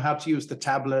training them how to use the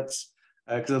tablets.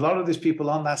 Because a lot of these people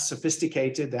aren't that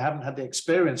sophisticated. They haven't had the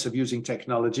experience of using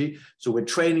technology. So we're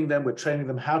training them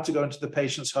how to go into the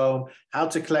patient's home, how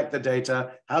to collect the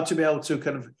data, how to be able to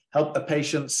kind of help the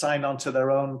patient sign onto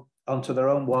their own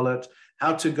wallet,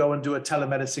 how to go and do a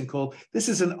telemedicine call. This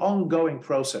is an ongoing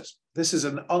process. This is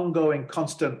an ongoing,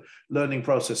 constant learning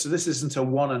process. So this isn't a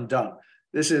one and done.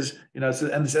 This is, and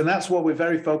that's what we're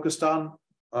very focused on,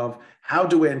 of how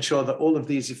do we ensure that all of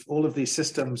these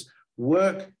systems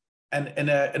work. And in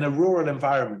a rural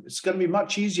environment, it's going to be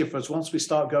much easier for us once we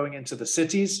start going into the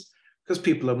cities, because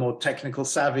people are more technical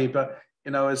savvy. But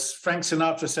as Frank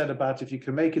Sinatra said about, if you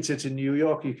can make it in New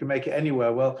York, you can make it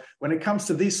anywhere. Well, when it comes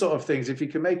to these sort of things, if you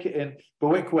can make it in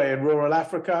Bawikwe in rural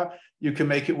Africa, you can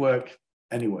make it work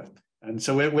anywhere. And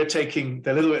so we're taking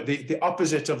the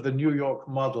opposite of the New York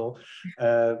model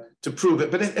to prove it.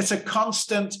 But it's a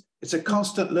constant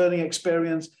learning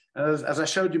experience. As I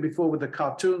showed you before with the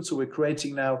cartoons, so we're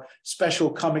creating now special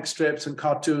comic strips and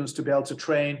cartoons to be able to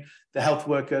train the health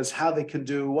workers how they can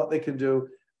do what they can do.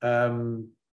 And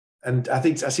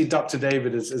I see Dr.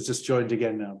 David has just joined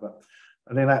again now, but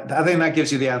I think that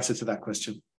gives you the answer to that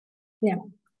question. Yeah,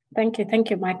 thank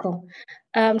you, Michael.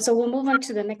 So we'll move on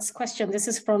to the next question. This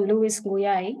is from Louis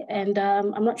Nguyai, and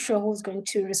I'm not sure who's going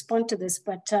to respond to this,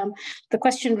 but the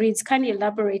question reads, can you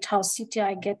elaborate how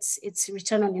CTI gets its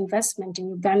return on investment in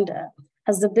Uganda?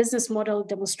 Has the business model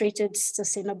demonstrated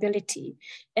sustainability,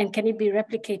 and can it be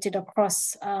replicated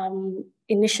across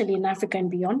initially in Africa and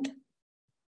beyond?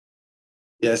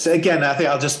 Yes, again, I think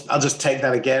I'll just take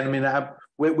that again. I mean,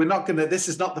 we're not going to, this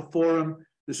is not the forum.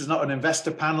 This is not an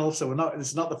investor panel, so this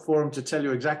is not the forum to tell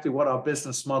you exactly what our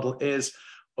business model is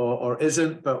or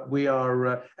isn't, but we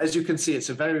are, as you can see, it's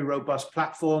a very robust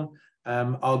platform.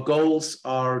 Our goals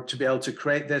are to be able to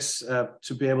create this,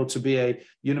 to be able to be a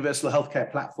universal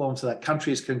healthcare platform so that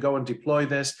countries can go and deploy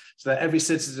this, so that every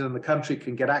citizen in the country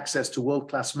can get access to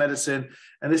world-class medicine.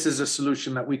 And this is a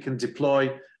solution that we can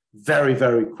deploy very,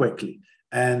 very quickly.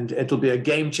 And it'll be a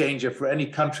game changer for any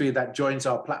country that joins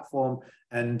our platform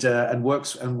and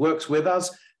works with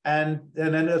us. And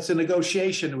then it's a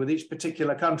negotiation with each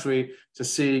particular country to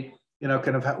see,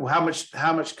 kind of how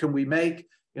much can we make,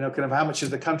 kind of how much is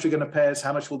the country going to pay us,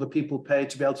 how much will the people pay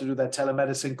to be able to do their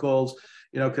telemedicine calls,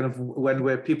 kind of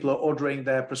where people are ordering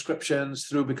their prescriptions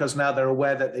through, because now they're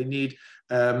aware that they need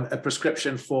a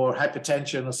prescription for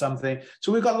hypertension or something.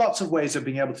 So we've got lots of ways of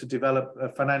being able to develop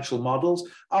financial models.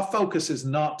 Our focus is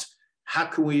not how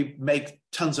can we make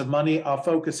tons of money. Our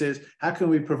focus is how can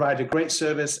we provide a great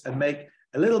service and make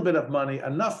a little bit of money,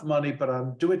 enough money,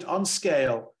 but do it on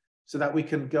scale so that we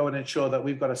can go and ensure that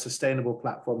we've got a sustainable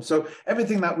platform. So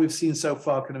everything that we've seen so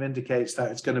far kind of indicates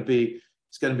that it's going to be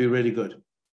really good.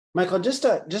 Michael, just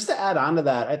to add on to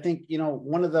that, I think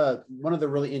one of the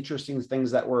really interesting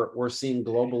things that we're seeing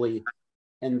globally,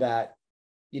 and that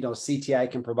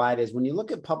CTI can provide, is when you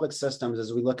look at public systems,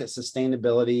 as we look at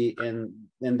sustainability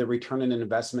and the return on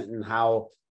investment, and how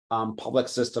public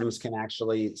systems can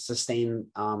actually sustain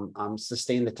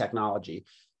the technology.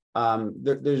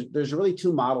 There's really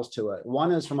two models to it.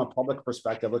 One is from a public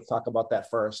perspective. Let's talk about that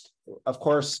first. Of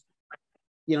course,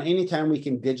 anytime we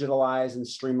can digitalize and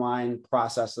streamline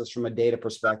processes from a data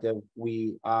perspective,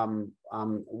 we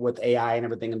with AI and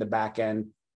everything in the back end,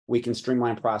 we can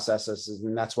streamline processes,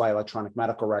 and that's why electronic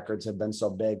medical records have been so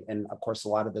big. And of course, a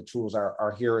lot of the tools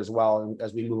are here as well. And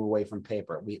as we move away from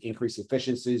paper, we increase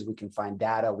efficiencies, we can find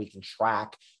data, we can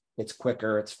track. It's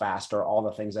quicker, it's faster, all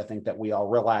the things I think that we all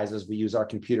realize as we use our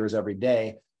computers every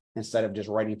day. instead of just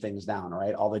writing things down,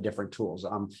 right? All the different tools.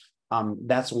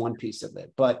 That's one piece of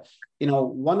it. But, you know,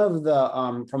 one of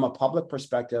the, from a public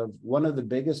perspective, one of the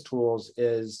biggest tools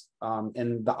is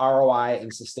in the ROI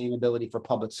and sustainability for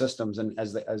public systems. And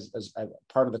as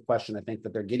part of the question, I think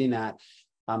that they're getting at,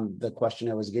 the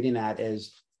question I was getting at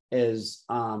is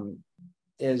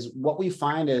what we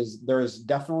find is there's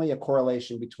definitely a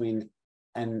correlation between,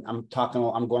 and I'm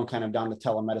going kind of down the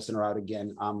telemedicine route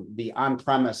again. The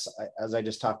on-premise, as I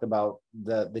just talked about,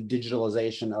 the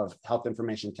digitalization of health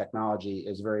information technology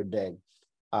is very big.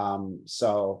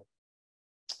 The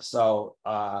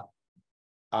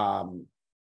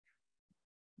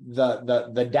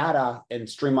data and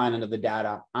streamlining of the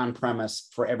data on-premise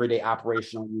for everyday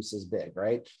operational use is big,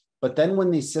 right? But then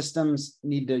when these systems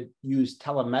need to use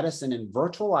telemedicine and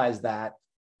virtualize that,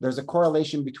 there's a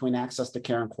correlation between access to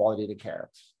care and quality to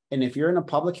care. And if you're in a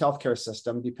public healthcare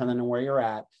system, depending on where you're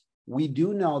at, we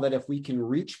do know that if we can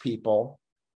reach people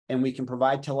and we can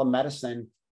provide telemedicine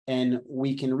and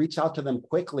we can reach out to them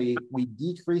quickly, we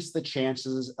decrease the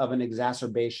chances of an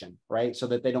exacerbation, right? So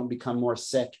that they don't become more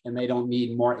sick and they don't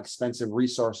need more expensive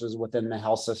resources within the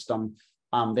health system.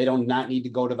 They don't not need to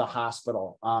go to the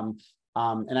hospital.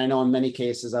 And I know in many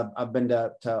cases, I've been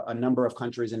to a number of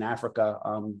countries in Africa,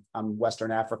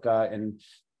 Western Africa, and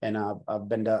I've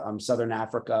been to Southern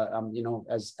Africa. You know,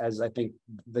 as I think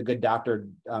the good Dr.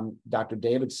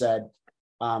 David said,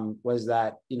 was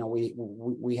that, you know,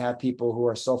 we have people who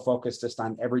are so focused just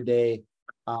on everyday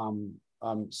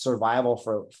survival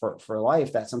for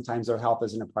life that sometimes their health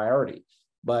isn't a priority.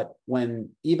 But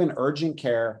when even urgent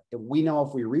care, we know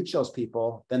if we reach those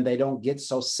people, then they don't get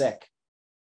so sick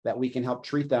that we can help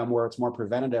treat them where it's more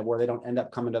preventative, where they don't end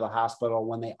up coming to the hospital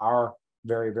when they are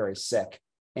very, very sick,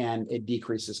 and it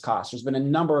decreases costs. There's been a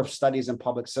number of studies in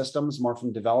public systems, more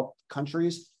from developed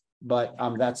countries, but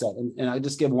that's it. And I'll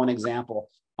just give one example.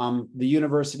 The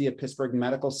University of Pittsburgh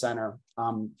Medical Center,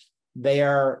 they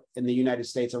are in the United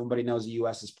States, everybody knows the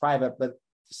US is private, but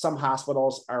some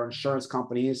hospitals are insurance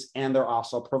companies and they're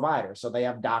also providers. So they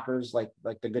have doctors like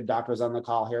the good doctors on the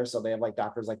call here. So they have like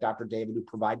doctors like Dr. David who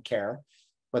provide care,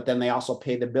 but then they also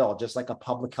pay the bill just like a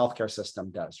public healthcare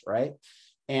system does, right?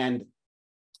 And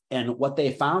what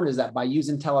they found is that by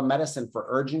using telemedicine for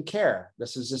urgent care,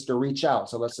 this is just to reach out.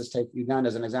 So let's just take Uganda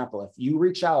as an example. If you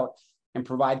reach out and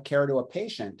provide care to a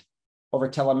patient over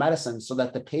telemedicine so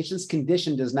that the patient's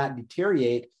condition does not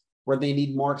deteriorate where they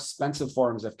need more expensive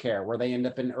forms of care, where they end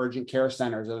up in urgent care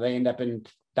centers, or they end up in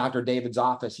Dr. David's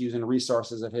office using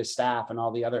resources of his staff and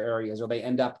all the other areas, or they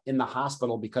end up in the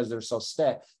hospital because they're so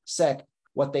sick.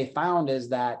 What they found is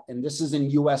that, and this is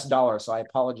in US dollars, so I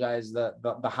apologize the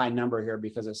high number here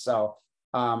because it's so,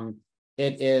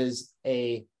 it is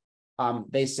they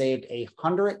saved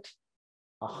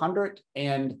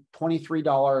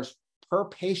 $123 per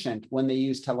patient when they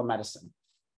used telemedicine.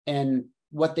 And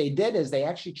what they did is they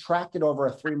actually tracked it over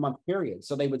a 3-month period.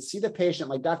 So they would see the patient,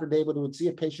 like Dr. David would see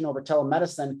a patient over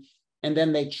telemedicine, and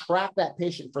then they tracked that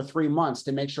patient for 3 months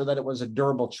to make sure that it was a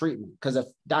durable treatment. Because if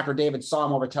Dr. David saw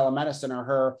him over telemedicine or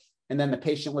her, and then the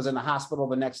patient was in the hospital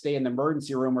the next day in the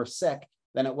emergency room or sick,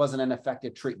 then it wasn't an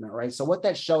effective treatment, right? So what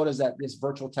that showed is that this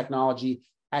virtual technology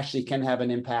actually can have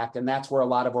an impact. And that's where a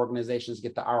lot of organizations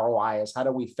get the ROI, is how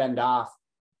do we fend off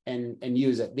and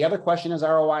use it? The other question is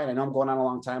ROI, and I know I'm going on a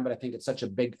long time, but I think it's such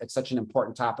an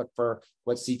important topic for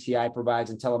what CTI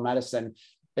provides in telemedicine,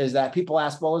 is that people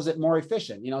ask, well, is it more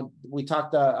efficient? You know, we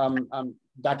talked to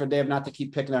Dr. Dave, not to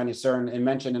keep picking on you, sir, and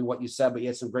mention in what you said, but you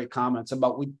had some great comments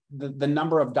about the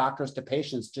number of doctors to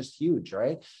patients, just huge,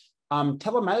 right?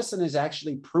 Telemedicine is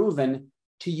actually proven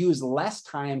to use less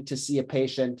time to see a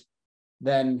patient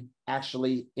than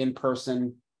actually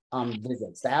in-person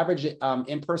visits. The average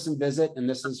in-person visit, and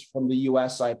this is from the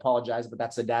US, so I apologize, but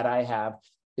that's the data I have,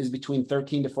 is between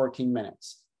 13 to 14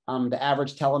 minutes. The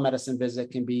average telemedicine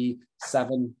visit can be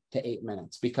 7 to 8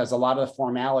 minutes because a lot of the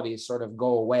formalities sort of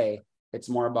go away. It's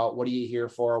more about, what are you here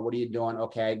for? What are you doing?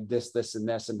 Okay, this, and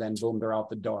this, and then boom, they're out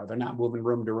the door. They're not moving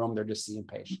room to room. They're just seeing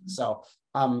patients. So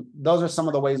those are some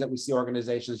of the ways that we see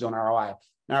organizations doing ROI.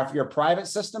 Now, if you're a private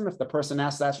system, if the person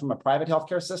asks that from a private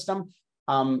healthcare system,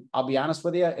 I'll be honest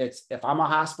with you, it's if I'm a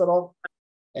hospital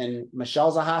and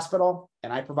Michelle's a hospital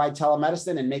and I provide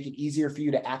telemedicine and make it easier for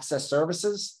you to access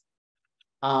services,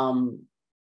 I'm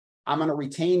going to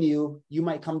retain you. You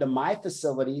might come to my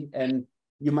facility and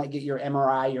you might get your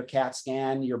MRI, your CAT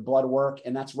scan, your blood work,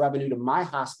 and that's revenue to my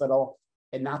hospital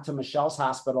and not to Michelle's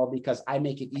hospital because I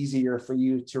make it easier for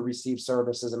you to receive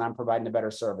services and I'm providing a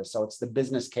better service. So it's the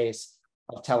business case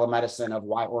of telemedicine, of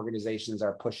why organizations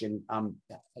are pushing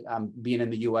being in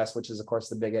the US, which is of course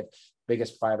the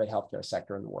biggest private healthcare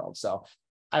sector in the world. So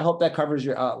I hope that covers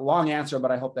your long answer,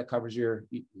 but I hope that covers your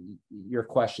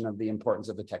question of the importance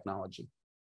of the technology.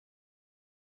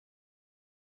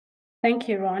 Thank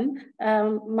you, Ron.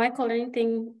 Michael,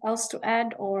 anything else to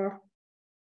add or?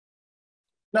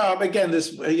 No, again,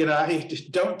 this, you know,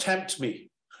 don't tempt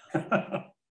me.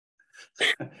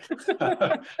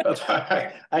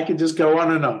 I can just go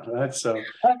on and on, right? So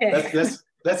okay.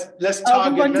 let's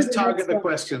target the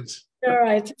questions. All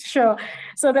right, sure.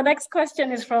 So the next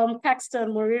question is from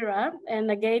Paxton Morira,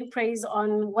 and again, praise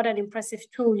on what an impressive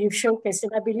tool you've showcased.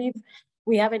 And I believe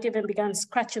we haven't even begun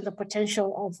scratching the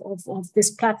potential of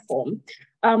this platform.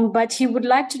 But he would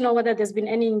like to know whether there's been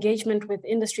any engagement with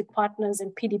industry partners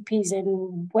and PDPs,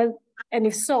 and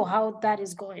if so, how that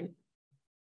is going.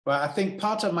 Well, I think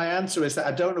part of my answer is that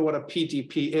I don't know what a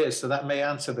PDP is, so that may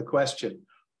answer the question.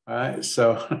 All right,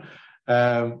 so,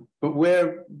 but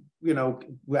we're, you know,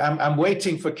 I'm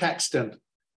waiting for Caxton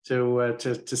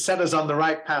to set us on the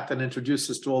right path and introduce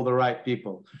us to all the right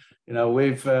people. You know,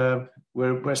 we're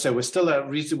still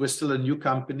a new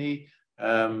company.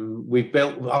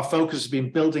 Our focus has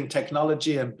been building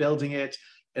technology and building it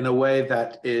in a way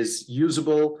that is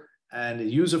usable and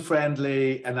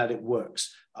user-friendly and that it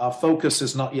works. Our focus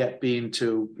has not yet been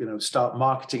to, you know, start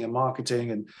marketing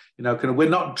and, you know, we're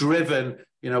not driven,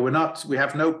 you know, we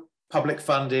have no public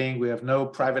funding, we have no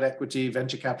private equity,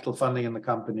 venture capital funding in the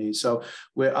company. So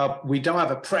we don't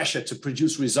have a pressure to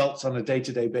produce results on a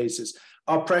day-to-day basis.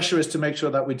 Our pressure is to make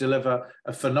sure that we deliver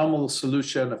a phenomenal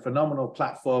solution, a phenomenal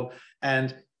platform.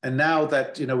 And now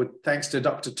that, you know, thanks to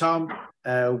Dr. Tom,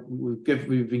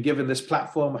 we've been given this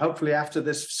platform. Hopefully after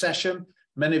this session,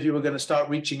 many of you are going to start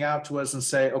reaching out to us and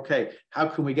say, okay, how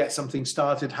can we get something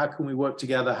started? How can we work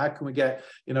together? How can we get,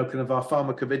 you know, kind of our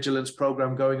pharmacovigilance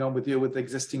program going on with you with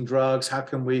existing drugs? How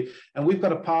can we, and we've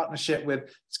got a partnership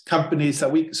with companies that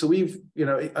we've, you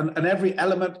know, and every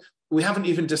element, we haven't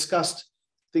even discussed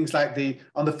things like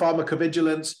on the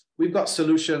pharmacovigilance, we've got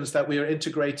solutions that we are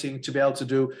integrating to be able to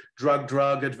do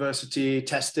drug adversity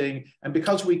testing. And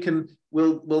because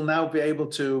we'll now be able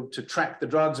to track the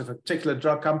drugs. If a particular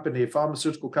drug company, a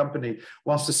pharmaceutical company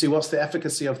wants to see what's the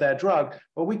efficacy of their drug,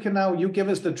 well, we can now, you give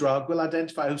us the drug, we'll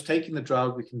identify who's taking the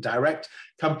drug, we can direct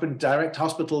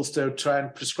hospitals to try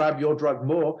and prescribe your drug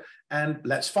more, and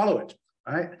let's follow it,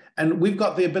 right? And we've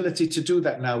got the ability to do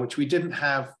that now, which we didn't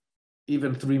have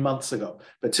even 3 months ago,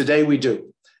 but today we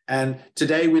do. And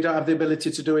today we don't have the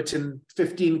ability to do it in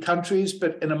 15 countries,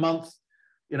 but in a month,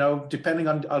 you know, depending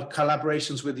on our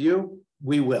collaborations with you,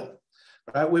 we will.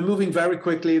 Right? We're moving very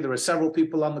quickly. There are several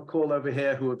people on the call over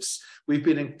here we've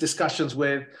been in discussions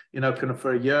with, you know, kind of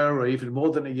for a year or even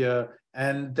more than a year,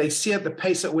 and they see at the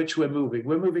pace at which we're moving.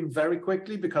 We're moving very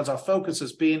quickly because our focus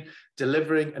has been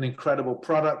delivering an incredible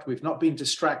product. We've not been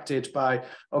distracted by,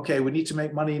 okay, we need to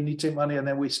make money, and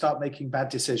then we start making bad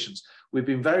decisions. We've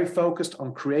been very focused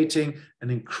on creating an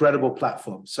incredible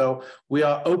platform. So we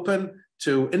are open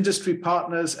to industry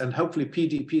partners, and hopefully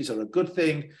PDPs are a good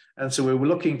thing. And so we're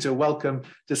looking to welcome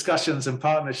discussions and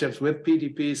partnerships with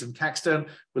PDPs and Caxton.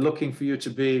 We're looking for you to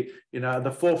be, you know, at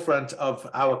the forefront of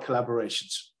our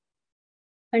collaborations.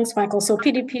 Thanks, Michael. So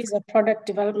PDPs are product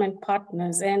development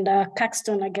partners, and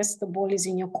Caxton, I guess the ball is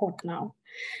in your court now.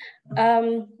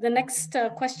 The next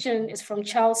question is from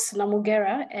Charles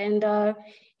Namugera, and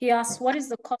he asks, what is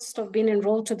the cost of being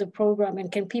enrolled to the program,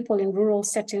 and can people in rural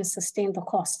settings sustain the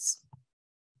costs?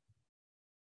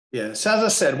 Yes, as I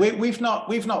said, we've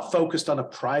not focused on a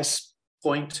price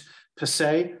point per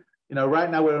se. You know,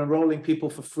 right now we're enrolling people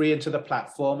for free into the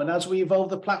platform, and as we evolve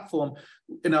the platform,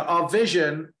 you know, our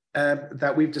vision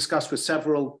that we've discussed with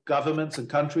several governments and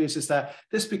countries is that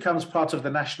this becomes part of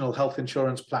the national health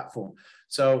insurance platform.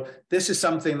 So this is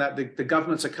something that the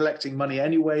governments are collecting money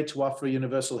anyway to offer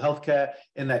universal healthcare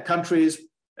in their countries.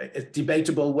 It's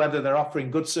debatable whether they're offering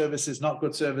good services, not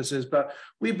good services, but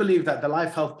we believe that the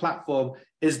Life Health platform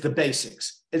is the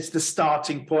basics. It's the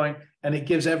starting point, and it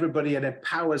gives everybody and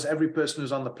empowers every person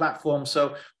who's on the platform.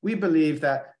 So we believe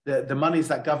that the monies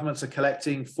that governments are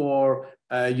collecting for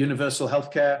universal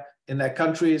healthcare in their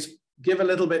countries, give a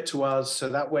little bit to us, so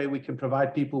that way we can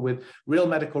provide people with real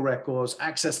medical records,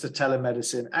 access to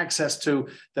telemedicine, access to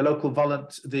the local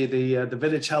the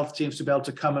village health teams to be able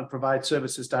to come and provide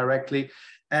services directly.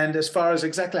 And as far as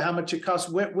exactly how much it costs,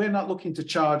 we're not looking to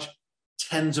charge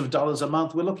tens of dollars a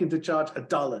month. We're looking to charge $1,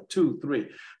 $2, $3.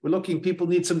 We're looking, people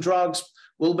need some drugs.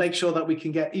 We'll make sure that we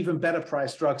can get even better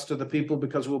priced drugs to the people,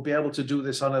 because we'll be able to do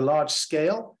this on a large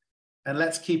scale. And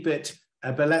let's keep it,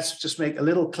 but let's just make a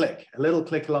little click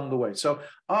along the way. So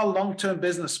our long-term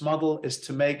business model is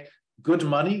to make good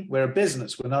money. We're a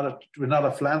business. We're not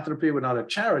a philanthropy. We're not a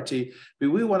charity. But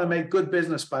we want to make good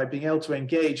business by being able to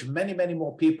engage many, many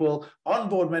more people,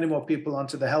 onboard many more people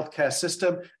onto the healthcare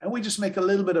system. And we just make a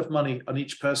little bit of money on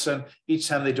each person each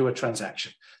time they do a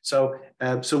transaction. So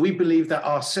we believe that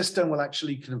our system will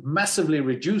actually kind of massively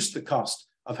reduce the cost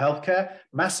of healthcare,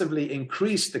 massively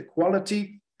increase the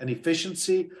quality and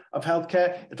efficiency of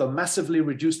healthcare. It'll massively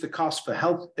reduce the cost for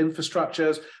health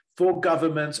infrastructures, for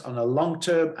governments on a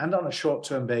long-term and on a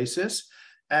short-term basis.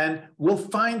 And we'll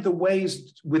find the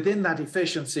ways within that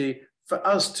efficiency for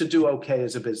us to do okay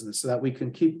as a business so that we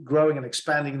can keep growing and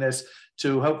expanding this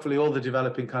to hopefully all the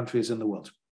developing countries in the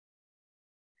world.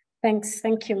 Thanks.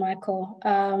 Thank you, Michael.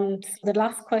 The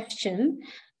last question.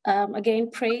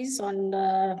 Again, praise on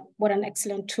what an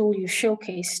excellent tool you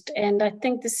showcased. And I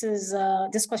think this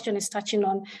question is touching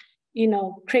on,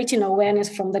 creating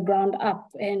awareness from the ground up.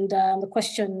 And the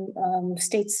question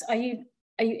states, are you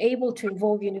able to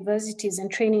involve universities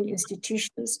and training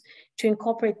institutions to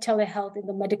incorporate telehealth in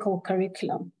the medical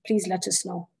curriculum? Please let us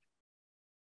know.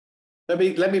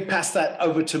 Let me pass that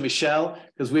over to Michelle,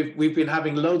 because we've been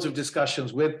having loads of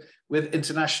discussions with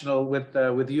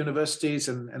the universities,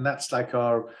 and that's like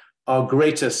our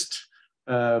greatest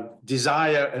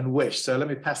desire and wish. So let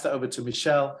me pass that over to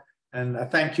Michelle, and I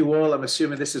thank you all. I'm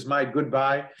assuming this is my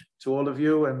goodbye to all of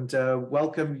you, and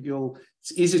welcome.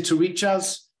 It's easy to reach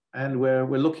us, and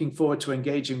we're looking forward to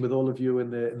engaging with all of you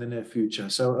in the near future.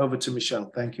 So over to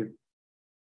Michelle. Thank you.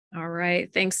 All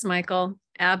right. Thanks, Michael.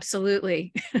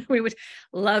 Absolutely. We would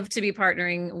love to be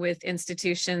partnering with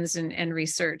institutions and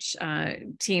research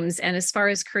teams. And as far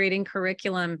as creating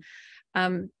curriculum,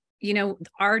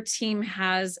 our team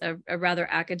has a rather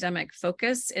academic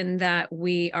focus in that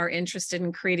we are interested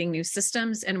in creating new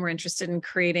systems, and we're interested in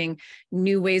creating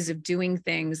new ways of doing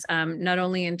things, not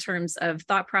only in terms of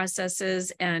thought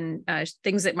processes and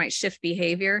things that might shift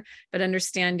behavior, but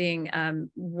understanding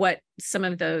what some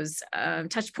of those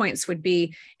touch points would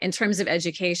be in terms of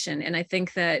education. And I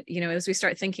think that, as we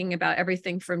start thinking about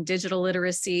everything from digital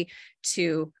literacy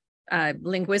to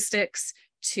linguistics,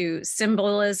 to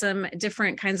symbolism,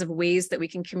 different kinds of ways that we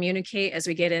can communicate as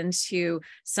we get into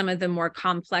some of the more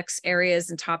complex areas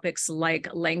and topics like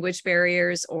language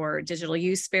barriers or digital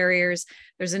use barriers.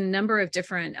 There's a number of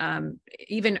different,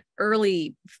 even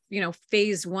early,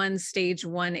 phase one, stage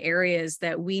one areas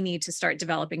that we need to start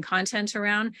developing content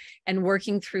around and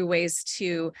working through ways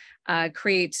to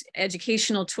create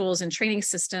educational tools and training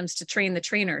systems to train the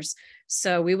trainers.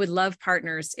 So we would love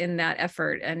partners in that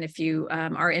effort. And if you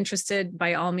are interested,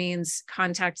 by all means,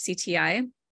 contact CTI.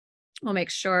 We'll make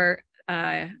sure,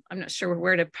 I'm not sure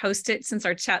where to post it since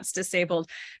our chat's disabled,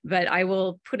 but I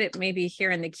will put it maybe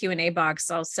here in the Q&A box.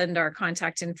 I'll send our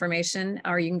contact information,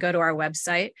 or you can go to our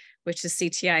website, which is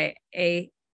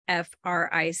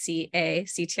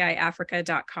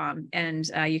CTIAfrica.com.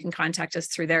 And you can contact us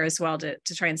through there as well to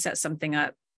try and set something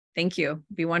up. Thank you. It'd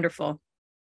be wonderful.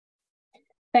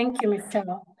 Thank you,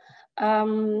 Michelle.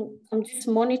 I'm just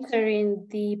monitoring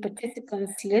the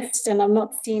participants list, and I'm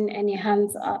not seeing any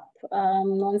hands up.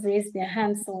 No one's raised their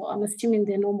hands, so I'm assuming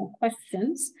there are no more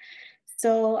questions.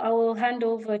 So I will hand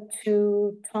over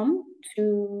to Tom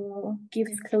to give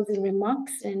his closing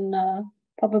remarks and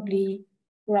probably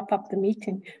wrap up the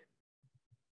meeting.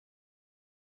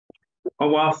 Oh,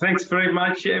 wow. Thanks very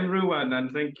much, everyone.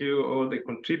 And thank you, all the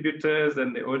contributors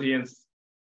and the audience.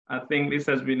 I think this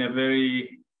has been a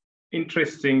very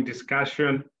interesting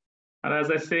discussion. And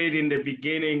as I said in the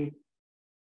beginning,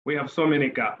 we have so many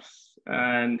gaps.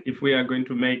 And if we are going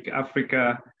to make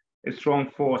Africa a strong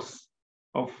force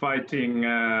of fighting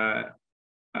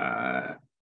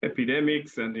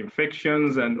epidemics and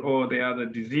infections and all the other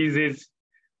diseases,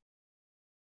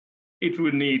 it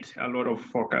will need a lot of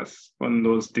focus on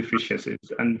those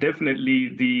deficiencies. And definitely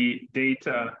the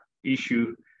data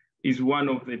issue is one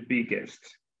of the biggest.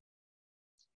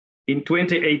 In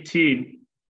 2018,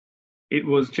 it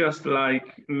was just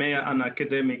like mere an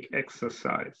academic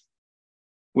exercise.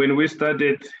 When we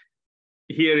started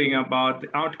hearing about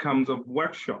the outcomes of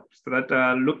workshops that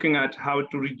are looking at how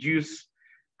to reduce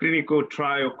clinical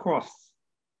trial costs.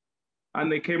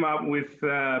 And they came up with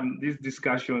these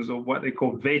discussions of what they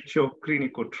call virtual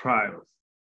clinical trials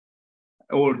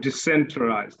or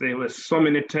decentralized. There were so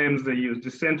many terms they used,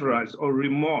 decentralized or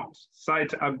remote,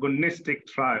 site agonistic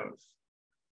trials.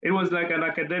 It was like an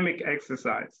academic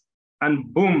exercise.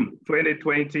 And boom,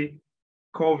 2020,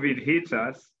 COVID hit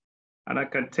us. And I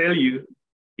can tell you,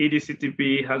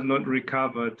 EDCTP has not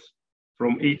recovered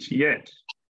from it yet.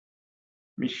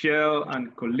 Michelle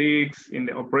and colleagues in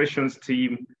the operations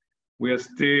team, we are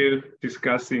still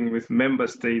discussing with member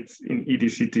states in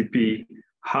EDCTP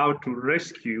how to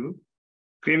rescue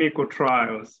clinical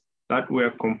trials that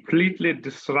were completely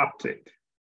disrupted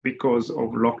because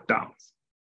of lockdowns.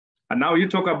 And now you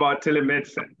talk about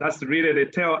telemedicine. That's really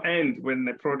the tail end when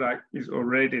the product is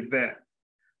already there.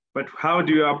 But how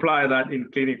do you apply that in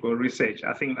clinical research?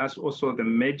 I think that's also the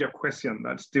major question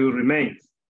that still remains.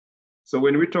 So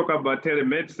when we talk about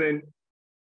telemedicine,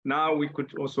 now we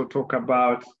could also talk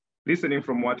about, listening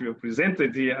from what you have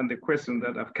presented here and the questions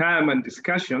that have come and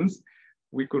discussions,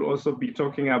 we could also be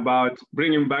talking about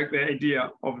bringing back the idea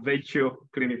of virtual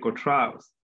clinical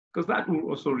trials, because that will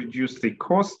also reduce the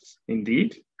costs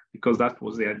indeed, because that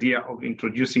was the idea of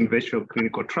introducing virtual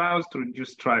clinical trials to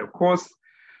reduce trial costs,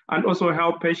 and also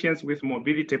help patients with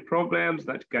mobility problems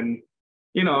that can,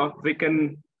 they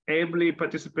can ably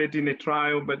participate in a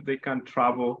trial, but they can't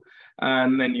travel,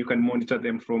 and then you can monitor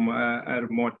them from a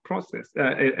remote process,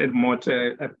 a remote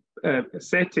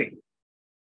setting.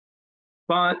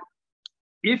 But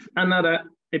if another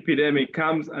epidemic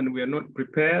comes and we are not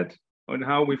prepared on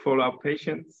how we follow up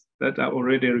patients that are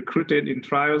already recruited in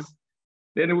trials,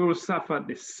 then we will suffer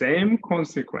the same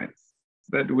consequence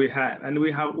that we had. And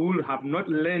we will have not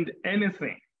learned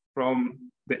anything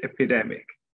from the epidemic.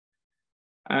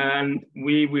 And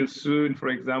we will soon, for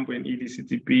example, in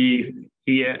EDCTP,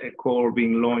 hear a call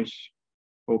being launched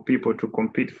for people to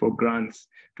compete for grants,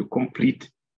 to complete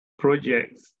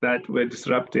projects that were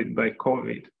disrupted by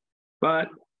COVID. But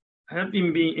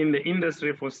having been in the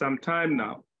industry for some time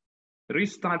now,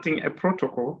 restarting a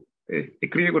protocol, a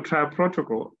clinical trial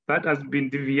protocol that has been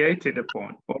deviated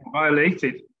upon or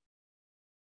violated,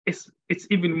 it's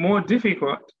even more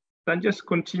difficult than just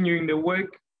continuing the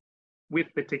work with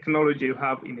the technology you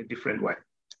have in a different way.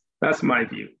 That's my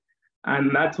view.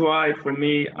 And that's why, for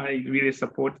me, I really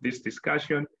support this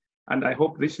discussion. And I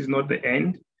hope this is not the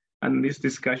end. And this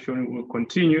discussion will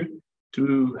continue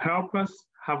to help us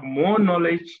have more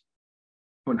knowledge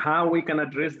on how we can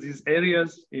address these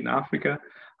areas in Africa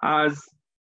as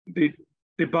the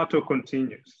battle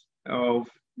continues of,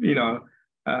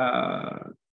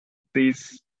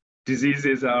 these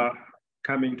diseases are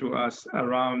coming to us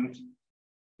around,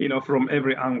 from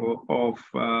every angle of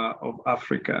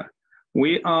Africa.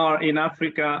 We are in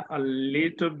Africa a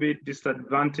little bit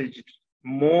disadvantaged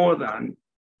more than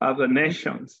other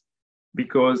nations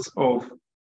because of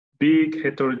big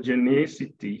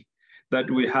heterogeneity that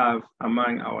we have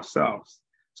among ourselves.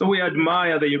 So we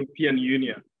admire the European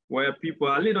Union, where people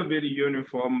are a little bit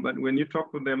uniform, but when you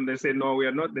talk to them, they say, no, we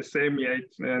are not the same yet.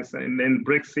 And then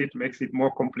Brexit makes it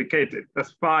more complicated.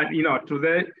 That's fine.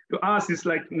 To us, it's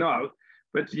like, no,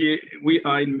 but we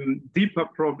are in deeper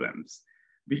problems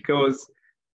because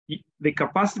the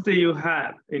capacity you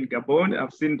have in Gabon,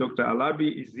 I've seen Dr.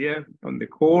 Alabi is here on the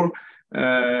call.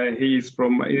 He is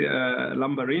from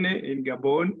Lambarine in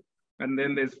Gabon. And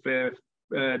then there's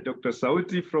Dr.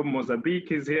 Sauti from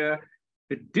Mozambique is here.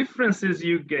 The differences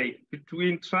you get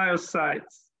between trial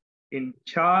sites in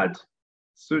Chad,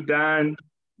 Sudan,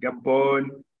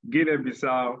 Gabon,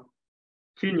 Guinea-Bissau,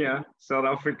 Kenya, South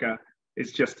Africa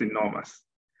is just enormous.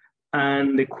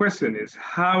 And the question is,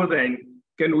 how then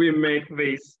can we make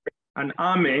this an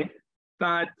army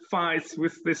that fights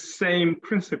with the same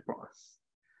principles?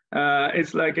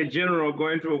 It's like a general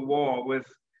going to a war with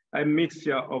a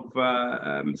mixture of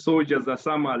soldiers.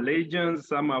 Some are legions,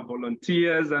 some are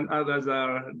volunteers, and others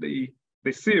are the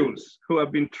SEALs who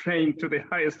have been trained to the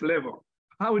highest level.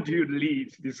 How do you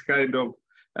lead this kind of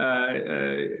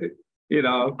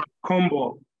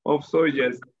combo of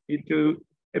soldiers into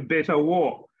a better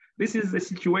war? This is the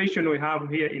situation we have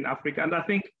here in Africa. And I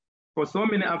think for so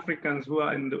many Africans who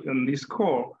are in this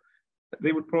call,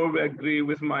 they would probably agree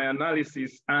with my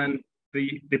analysis, and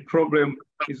the problem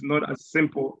is not as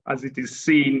simple as it is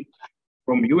seen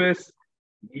from US,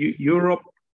 Europe,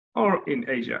 or in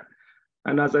Asia.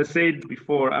 And as I said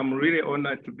before, I'm really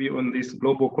honored to be on this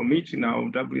global committee now,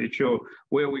 WHO,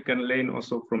 where we can learn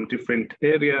also from different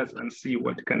areas and see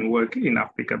what can work in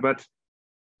Africa. But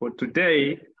for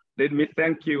today, let me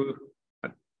thank you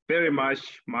very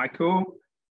much, Michael,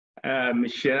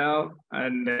 Michelle,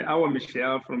 and our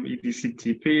Michelle from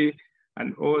EDCTP,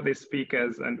 and all the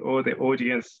speakers and all the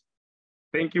audience.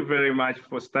 Thank you very much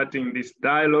for starting this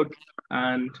dialogue,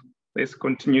 and let's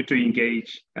continue to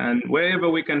engage. And wherever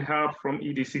we can help from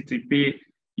EDCTP,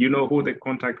 you know who the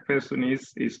contact person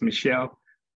is Michelle.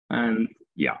 And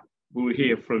yeah, we'll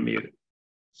hear from you.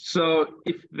 So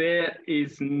if there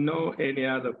is no any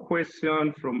other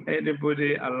question from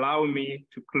anybody, allow me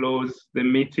to close the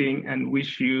meeting and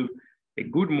wish you a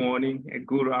good morning, a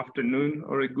good afternoon,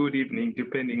 or a good evening,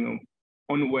 depending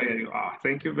on where you are.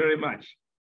 Thank you very much.